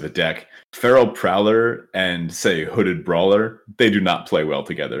mess of a deck. Feral Prowler and, say, Hooded Brawler, they do not play well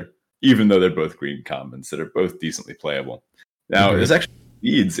together, even though they're both green commons that are both decently playable. Now, this actually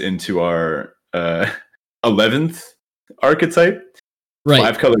leads into our 11th archetype,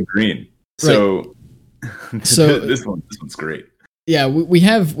 right? 5-color green. So, right. So this one's great. Yeah, we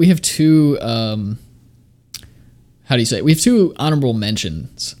have two. How do you say it? We have two honorable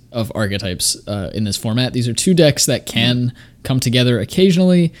mentions of archetypes in this format. These are two decks that can come together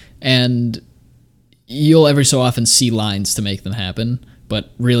occasionally, and you'll every so often see lines to make them happen, but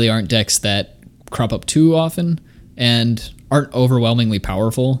really aren't decks that crop up too often and aren't overwhelmingly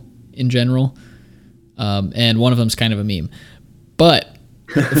powerful in general. And one of them's kind of a meme. But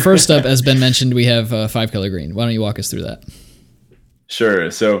first up, as Ben mentioned, we have 5-color green. Why don't you walk us through that?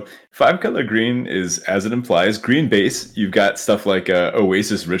 Sure. So 5-color green is, as it implies, green base. You've got stuff like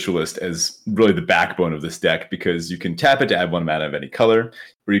Oasis Ritualist as really the backbone of this deck, because you can tap it to add 1 mana of any color,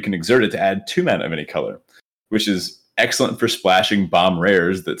 or you can exert it to add 2 mana of any color, which is excellent for splashing bomb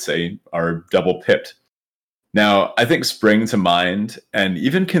rares that, say, are double pipped. Now, I think spring to mind and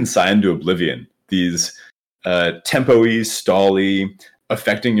even consign to oblivion, these tempo-y, stall-y,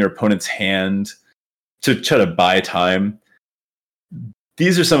 affecting your opponent's hand to try to buy time.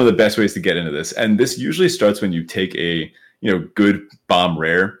 These are some of the best ways to get into this. And this usually starts when you take a good bomb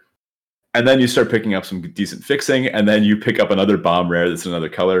rare, and then you start picking up some decent fixing, and then you pick up another bomb rare that's another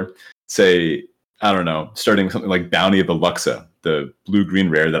color. Say, I don't know, starting something like Bounty of the Luxa, the blue-green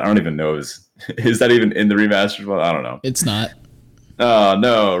rare that I don't even know is that even in the remastered one? I don't know. It's not. Oh,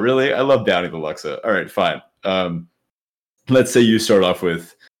 no, really? I love Bounty of the Luxa. All right, fine. Let's say you start off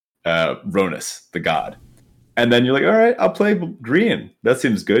with Ronus, the god. And then you're like, all right, I'll play green. That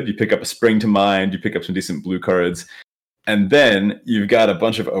seems good. You pick up a Spring to Mind. You pick up some decent blue cards. And then you've got a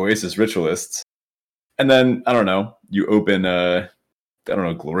bunch of Oasis Ritualists. And then, I don't know, you open,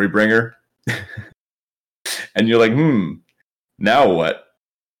 Glorybringer. And you're like, now what?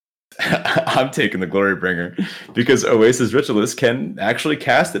 I'm taking the Glorybringer because Oasis Ritualist can actually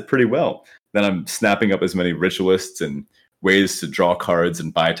cast it pretty well. Then I'm snapping up as many Ritualists and ways to draw cards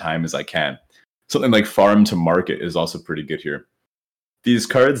and buy time as I can. Something like Farm to Market is also pretty good here. These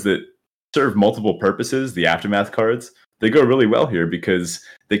cards that serve multiple purposes, the Aftermath cards, they go really well here because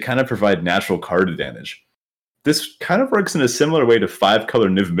they kind of provide natural card advantage. This kind of works in a similar way to 5-color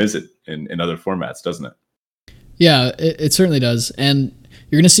Niv Mizzet in other formats, doesn't it? Yeah, it certainly does. And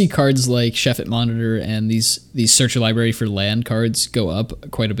you're going to see cards like Sheffitt Monitor and these Search Your Library for land cards go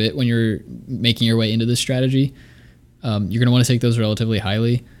up quite a bit when you're making your way into this strategy. You're going to want to take those relatively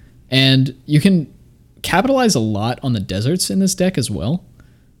highly. And you can capitalize a lot on the deserts in this deck as well.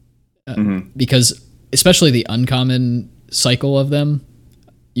 Because especially the uncommon cycle of them,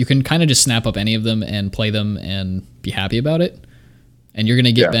 you can kind of just snap up any of them and play them and be happy about it. And you're going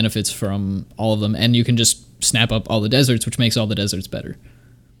to get benefits from all of them. And you can just snap up all the deserts, which makes all the deserts better.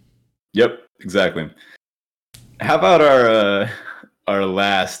 Yep, exactly. How about our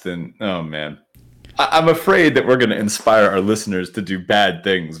last and, oh man. I'm afraid that we're going to inspire our listeners to do bad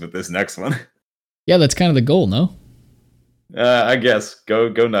things with this next one. Yeah, that's kind of the goal, no? I guess. Go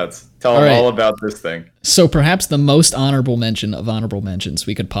nuts. Tell them all about this thing. So perhaps the most honorable mention of honorable mentions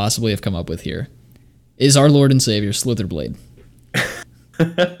we could possibly have come up with here is our Lord and Savior, Slitherblade.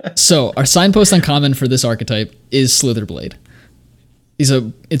 So our signpost uncommon for this archetype is Slitherblade.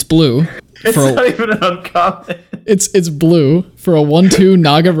 It's blue. It's not even an uncommon. It's blue for a 1/2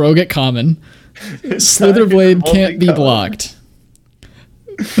 Naga Rogat common. Slitherblade can't be blocked.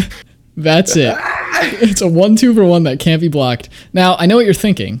 That's it. It's a 1/2 for 1 that can't be blocked. Now, I know what you're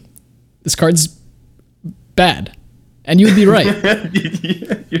thinking. This card's bad. And you would be right.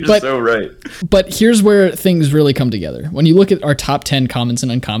 You're so right. But here's where things really come together. When you look at our top 10 commons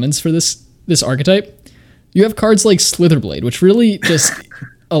and uncommons for this archetype, you have cards like Slitherblade, which really just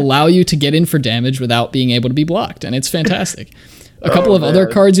allow you to get in for damage without being able to be blocked. And it's fantastic. A couple of other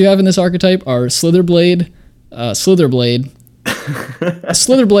cards you have in this archetype are Slitherblade, Slitherblade,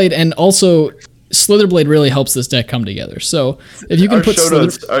 and also Slitherblade really helps this deck come together. So if you can our put show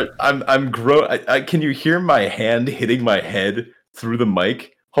notes can you hear my hand hitting my head through the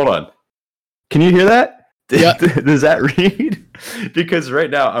mic? Hold on. Can you hear that? Yeah. Does that read? Because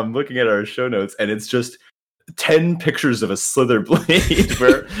right now I'm looking at our show notes and it's just 10 pictures of a Slither Blade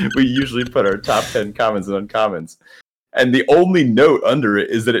where we usually put our top 10 commons and uncommons. And the only note under it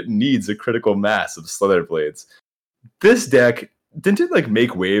is that it needs a critical mass of Slither Blades. This deck, didn't it like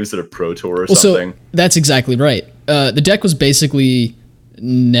make waves at a Pro Tour or something? So that's exactly right. The deck was basically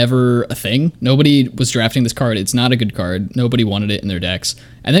never a thing. Nobody was drafting this card. It's not a good card. Nobody wanted it in their decks.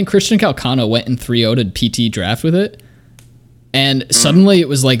 And then Christian Calcano went and 3-0'd PT draft with it. And suddenly it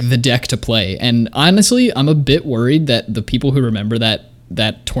was like the deck to play. And honestly, I'm a bit worried that the people who remember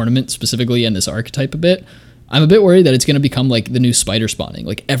that tournament specifically and this archetype a bit, I'm a bit worried that it's going to become like the new spider spawning.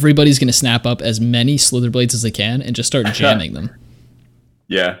 Like everybody's going to snap up as many Slither Blades as they can and just start jamming them.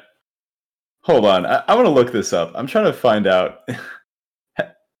 Yeah. Hold on. I want to look this up. I'm trying to find out.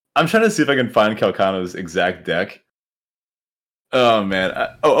 I'm trying to see if I can find Calcano's exact deck. Oh, man.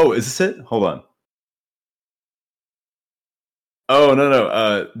 Is this it? Hold on. Oh,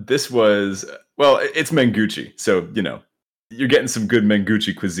 no. This was... Well, it's Mengucci. So, you're getting some good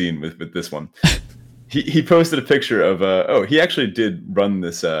Mengucci cuisine with this one. He posted a picture of... he actually did run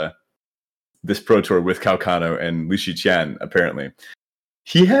this this Pro Tour with Calcano and Li Shiqian, apparently.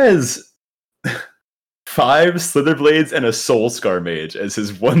 He has 5 Slither Blades and a Soul Scar Mage as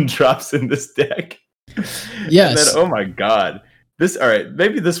his 1-drops in this deck. Yes. And then, oh my god.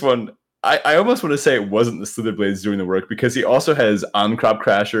 Maybe this one... I almost want to say it wasn't the Slither Blades doing the work, because he also has On-Crop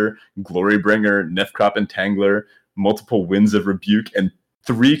Crasher, Glorybringer, Neth-Crop Entangler, multiple Winds of Rebuke, and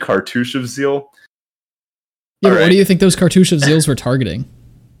 3 Cartouche of Zeal. Yeah, but what do you think those Cartouche of Zeals were targeting?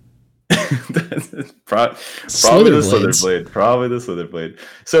 Probably the Slither Blade. Probably the Slither Blade.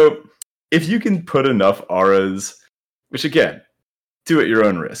 So, if you can put enough auras, which again, do at your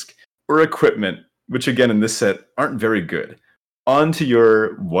own risk, or equipment, which again in this set aren't very good, onto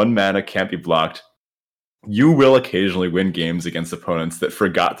your 1 mana can't be blocked, you will occasionally win games against opponents that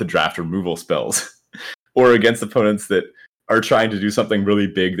forgot to draft removal spells, or against opponents that are trying to do something really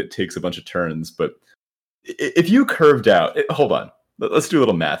big that takes a bunch of turns. But if you curved out, hold on, let's do a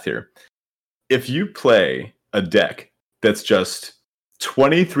little math here. If you play a deck that's just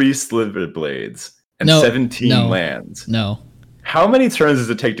 23 Slither Blades and 17 lands, how many turns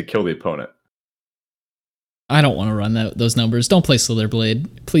does it take to kill the opponent? I don't want to run those numbers. Don't play Slither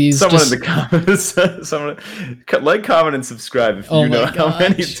Blade, please. Someone in the comments, like, comment, and subscribe if you know how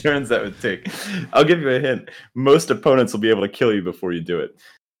many turns that would take. I'll give you a hint. Most opponents will be able to kill you before you do it.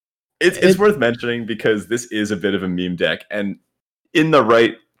 It's worth mentioning because this is a bit of a meme deck, and in the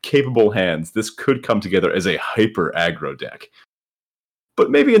right capable hands, this could come together as a hyper aggro deck.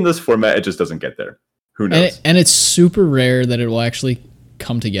 But maybe in this format, it just doesn't get there. Who knows? And it's super rare that it will actually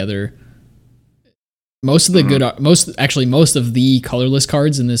come together. Most of the most of the colorless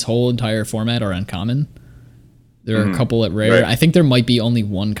cards in this whole entire format are uncommon. There are a couple at rare. Right. I think there might be only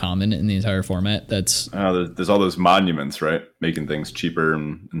 1 common in the entire format. That's there's all those monuments, right? Making things cheaper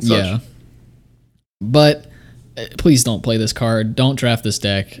and such. Yeah. But please don't play this card. Don't draft this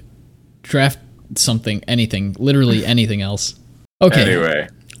deck. Draft something, anything, literally anything else. Okay. Anyway,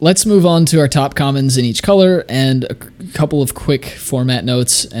 let's move on to our top commons in each color and a couple of quick format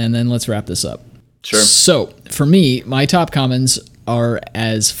notes, and then let's wrap this up. Sure. So, for me, my top commons are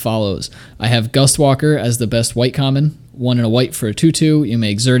as follows. I have Gustwalker as the best white common. 1 and a white for a 2/2. You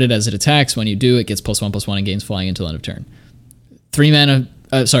may exert it as it attacks. When you do, it gets +1/+1 and gains flying until end of turn. 2 mana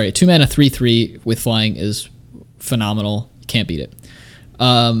 3/3 with flying is phenomenal. You can't beat it.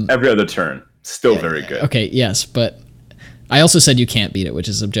 Every other turn. Still very good. Okay, yes, but I also said you can't beat it, which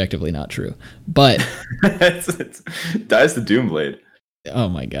is objectively not true. But it's Dies the Doomblade. Oh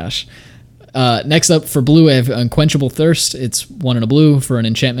my gosh. Next up for blue, I have Unquenchable Thirst. It's 1 and a blue for an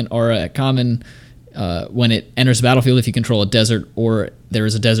enchantment aura at common. When it enters the battlefield, if you control a desert or there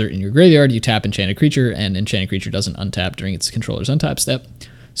is a desert in your graveyard, you tap enchanted creature, and enchanted creature doesn't untap during its controller's untap step.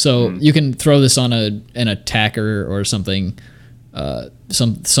 So you can throw this on an attacker or something,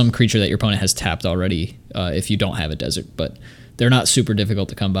 some creature that your opponent has tapped already if you don't have a desert. But they're not super difficult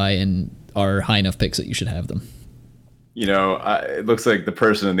to come by and are high enough picks that you should have them. It looks like the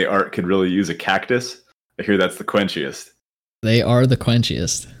person in the art could really use a cactus. I hear that's the quenchiest. They are the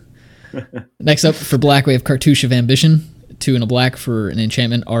quenchiest. Next up for black, we have Cartouche of Ambition. 2 and a black for an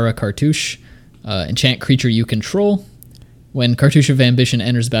enchantment aura Cartouche. Enchant creature you control. When Cartouche of Ambition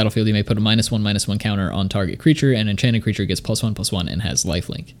enters the battlefield, you may put a -1/-1 counter on target creature, and enchanted creature gets +1/+1 and has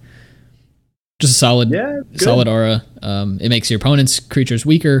lifelink. Just a solid aura. It makes your opponent's creatures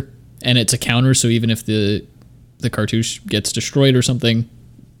weaker, and it's a counter, so even if the Cartouche gets destroyed or something,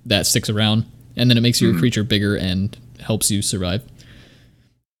 that sticks around, and then it makes your creature bigger and helps you survive.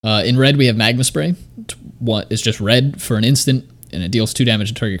 In red, we have Magma Spray. It's just red for an instant. and it deals 2 damage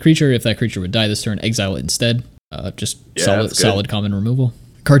to target creature. If that creature would die this turn, exile it instead. Solid common removal.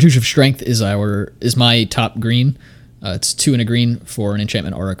 Cartouche of Strength is my top green. It's 2 and a green for an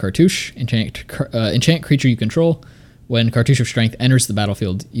enchantment aura cartouche. Enchant creature you control. When Cartouche of Strength enters the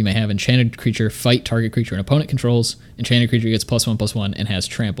battlefield, you may have enchanted creature fight target creature an opponent controls. Enchanted creature gets +1/+1 and has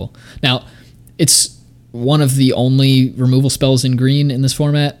trample. Now, it's one of the only removal spells in green in this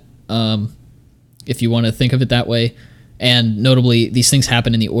format, if you want to think of it that way. And notably, these things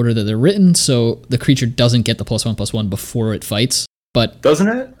happen in the order that they're written, so the creature doesn't get the +1/+1 before it fights. But doesn't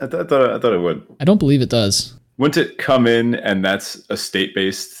it? I thought it would. I don't believe it does. Wouldn't it come in and that's a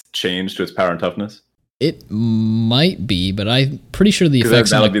state-based change to its power and toughness? It might be, but I'm pretty sure the effects...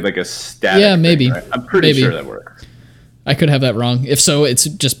 That would be like a static Yeah, maybe. thing, right? I'm pretty sure that works. I could have that wrong. If so, it's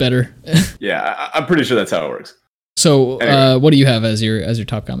just better. Yeah, I'm pretty sure that's how it works. So, anyway. What do you have as your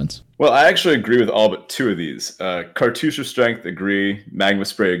top comments? Well, I actually agree with all but 2 of these. Cartouche of Strength, agree. Magma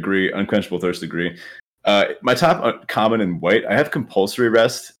Spray, agree. Unquenchable Thirst, agree. My top common in white, I have Compulsory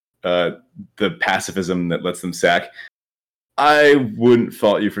Rest, the pacifism that lets them sack. I wouldn't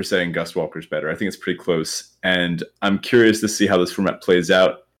fault you for saying Gustwalker's better. I think it's pretty close, and I'm curious to see how this format plays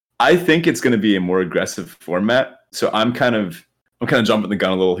out. I think it's going to be a more aggressive format, so I'm kind of jumping the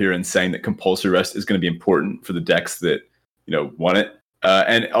gun a little here and saying that Compulsory Rest is going to be important for the decks that want it.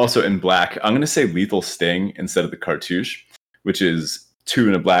 And also in black, I'm going to say Lethal Sting instead of the Cartouche, which is 2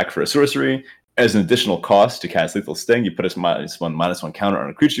 and a black for a sorcery. As an additional cost to cast Lethal Sting, you put a -1/-1 counter on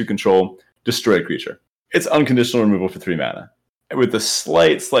a creature you control, destroy a creature. It's unconditional removal for 3 mana, with the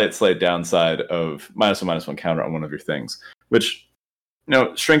slight downside of -1/-1 counter on one of your things, which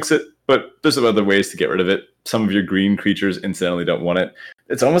shrinks it. But there's other ways to get rid of it. Some of your green creatures incidentally don't want it.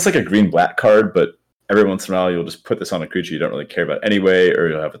 It's almost like a green-black card, but every once in a while you'll just put this on a creature you don't really care about anyway, or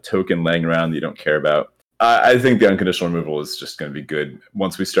you'll have a token laying around that you don't care about. I think the unconditional removal is just going to be good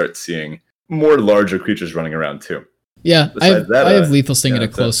once we start seeing more larger creatures running around too. Yeah, I have Lethal Sting at a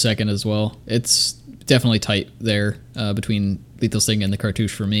close second as well. It's definitely tight there between Lethal Sting and the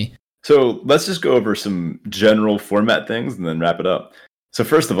Cartouche for me. So let's just go over some general format things and then wrap it up. So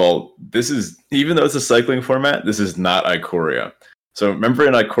first of all, even though it's a cycling format, this is not Ikoria. So remember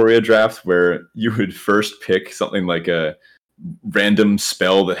in Ikoria draft where you would first pick something like a random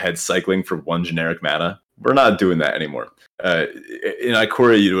spell that had cycling for 1 generic mana? We're not doing that anymore. In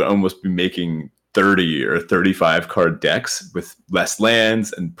Ikoria, you would almost be making 30 or 35 card decks with less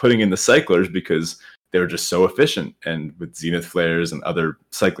lands and putting in the cyclers because they were just so efficient. And with Zenith Flares and other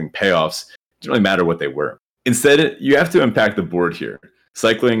cycling payoffs, it didn't really matter what they were. Instead, you have to impact the board here.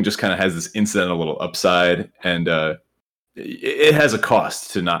 Cycling just kind of has this incidental little upside, and it has a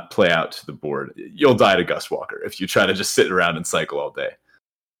cost to not play out to the board. You'll die to Gustwalker if you try to just sit around and cycle all day.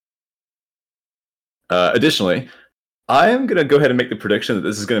 Additionally, I am going to go ahead and make the prediction that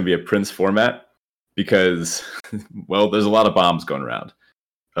this is going to be a Prince format because, well, there's a lot of bombs going around.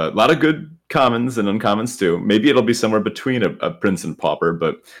 A lot of good commons and uncommons too. Maybe it'll be somewhere between a Prince and Pauper,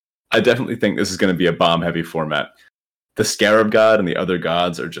 but I definitely think this is going to be a bomb-heavy format. The Scarab God and the other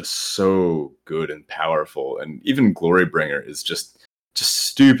gods are just so good and powerful, and even Glorybringer is just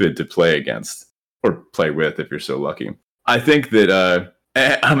stupid to play against, or play with if you're so lucky. I think that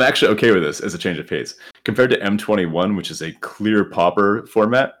I'm actually okay with this as a change of pace. Compared to M21, which is a clear Pauper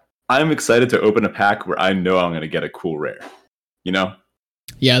format, I'm excited to open a pack where I know I'm going to get a cool rare.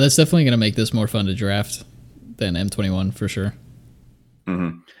 Yeah, that's definitely going to make this more fun to draft than M21 for sure.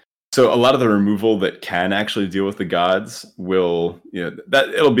 Mm-hmm. So a lot of the removal that can actually deal with the gods will,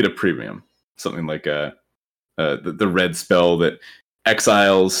 it'll be the premium. Something like the red spell that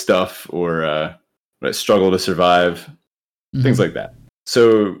exiles stuff or struggle to survive, things like that.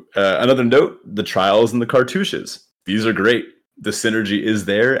 So another note, the trials and the cartouches. These are great. The synergy is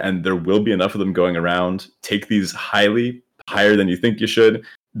there, and there will be enough of them going around. Take these higher than you think you should.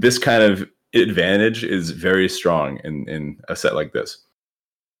 This kind of advantage is very strong in a set like this.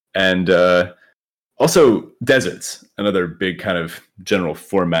 And also deserts, another big kind of general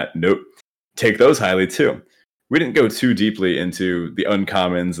format note. Take those highly too. We didn't go too deeply into the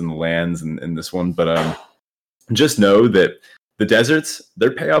uncommons and the lands in this one, but just know that the deserts,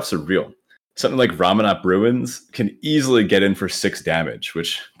 their payoffs are real. Something like Ramanap Ruins can easily get in for 6 damage,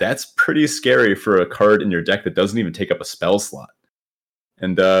 which that's pretty scary for a card in your deck that doesn't even take up a spell slot.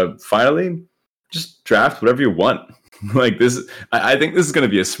 And finally, just draft whatever you want. Like this, I think this is going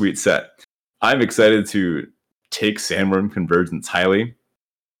to be a sweet set. I'm excited to take Sandworm Convergence highly.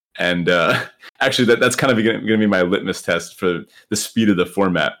 And actually, that's kind of going to be my litmus test for the speed of the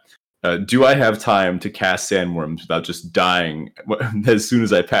format. Do I have time to cast Sandworms without just dying as soon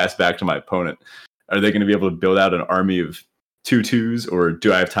as I pass back to my opponent? Are they going to be able to build out an army of 2/2s, or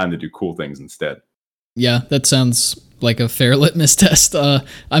do I have time to do cool things instead? Yeah, that sounds like a fair litmus test.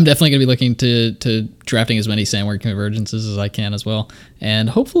 I'm definitely going to be looking to drafting as many Sandward Convergences as I can as well, and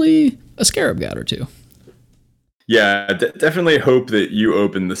hopefully a Scarab God or two. Yeah, definitely hope that you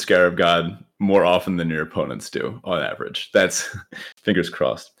open the Scarab God more often than your opponents do on average. That's fingers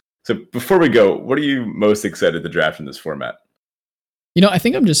crossed. So before we go, what are you most excited to draft in this format? I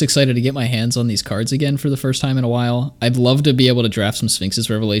think I'm just excited to get my hands on these cards again for the first time in a while. I'd love to be able to draft some Sphinx's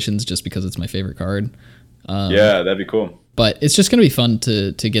Revelations just because it's my favorite card. Yeah, that'd be cool. But it's just going to be fun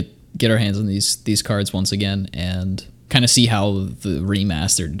to get our hands on these cards once again and kind of see how the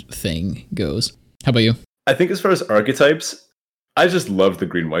remastered thing goes. How about you? I think as far as archetypes, I just love the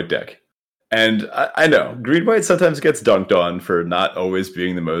green-white deck. And I know, green-white sometimes gets dunked on for not always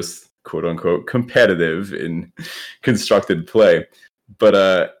being the most quote-unquote competitive in constructed play.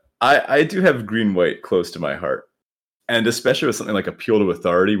 But I do have green-white close to my heart. And especially with something like Appeal to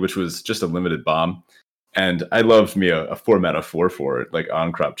Authority, which was just a limited bomb. And I loved me a 4-mana 4/4, like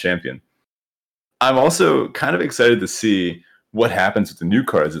on-crop champion. I'm also kind of excited to see what happens with the new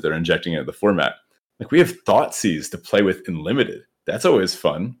cards that they're injecting into the format. Like, we have Thoughtseize to play with in Limited. That's always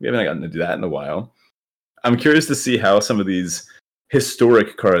fun. We haven't gotten to do that in a while. I'm curious to see how some of these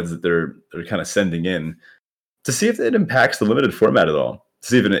historic cards that they're kind of sending in, to see if it impacts the Limited format at all. To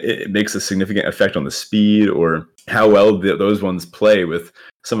see if it makes a significant effect on the speed, or how well those ones play with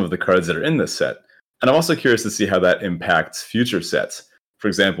some of the cards that are in this set. And I'm also curious to see how that impacts future sets. For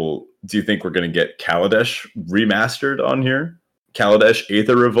example, do you think we're going to get Kaladesh remastered on here? Kaladesh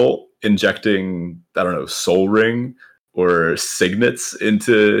Aether Revolt injecting, I don't know, Soul Ring or Signets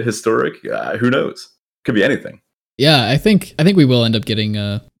into Historic? Who knows? Could be anything. Yeah, I think we will end up getting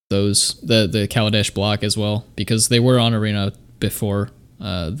those the Kaladesh block as well, because they were on Arena before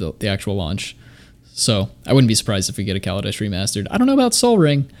the actual launch. So I wouldn't be surprised if we get a Kaladesh remastered. I don't know about Soul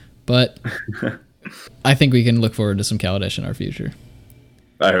Ring, but I think we can look forward to some Kaladesh in our future.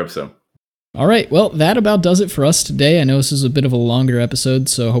 I hope so. All right, well, that about does it for us today. I know this is a bit of a longer episode,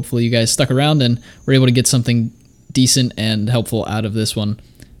 so hopefully you guys stuck around and were able to get something decent and helpful out of this one.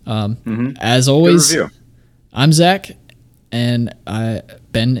 As always, I'm Zach, and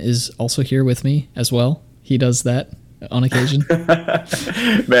Ben is also here with me as well. He does that on occasion.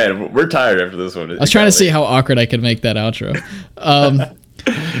 Man, we're tired after this one. I was trying to see how awkward I could make that outro.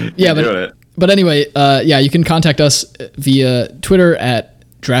 Yeah, but anyway, you can contact us via Twitter at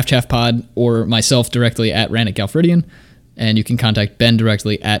DraftChaffPod, or myself directly at Rannick Galfridian, and you can contact Ben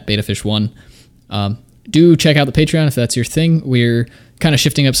directly at BetaFish1. Do check out the Patreon if that's your thing. We're kind of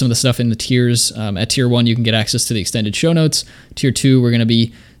shifting up some of the stuff in the tiers. At tier 1, you can get access to the extended show notes. Tier 2, we're going to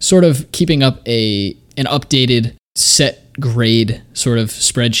be sort of keeping up an updated set grade sort of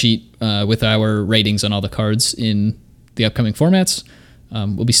spreadsheet with our ratings on all the cards in the upcoming formats.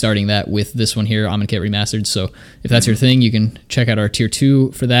 We'll be starting that with this one here, Amonkhet Remastered. So if that's your thing, you can check out our Tier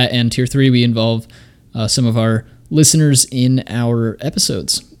 2 for that. And Tier 3, we involve some of our listeners in our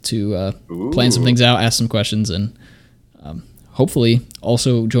episodes to plan some things out, ask some questions, and hopefully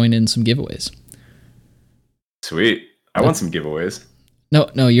also join in some giveaways. Sweet. I want some giveaways.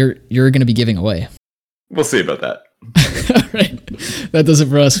 No, you're going to be giving away. We'll see about that. All right. That does it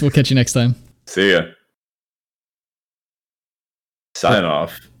for us. We'll catch you next time. See ya. Sign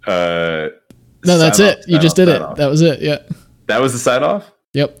off. No, that's it. You just did it. That was it. Yeah. That was the sign off?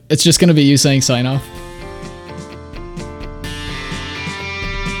 Yep. It's just going to be you saying sign off.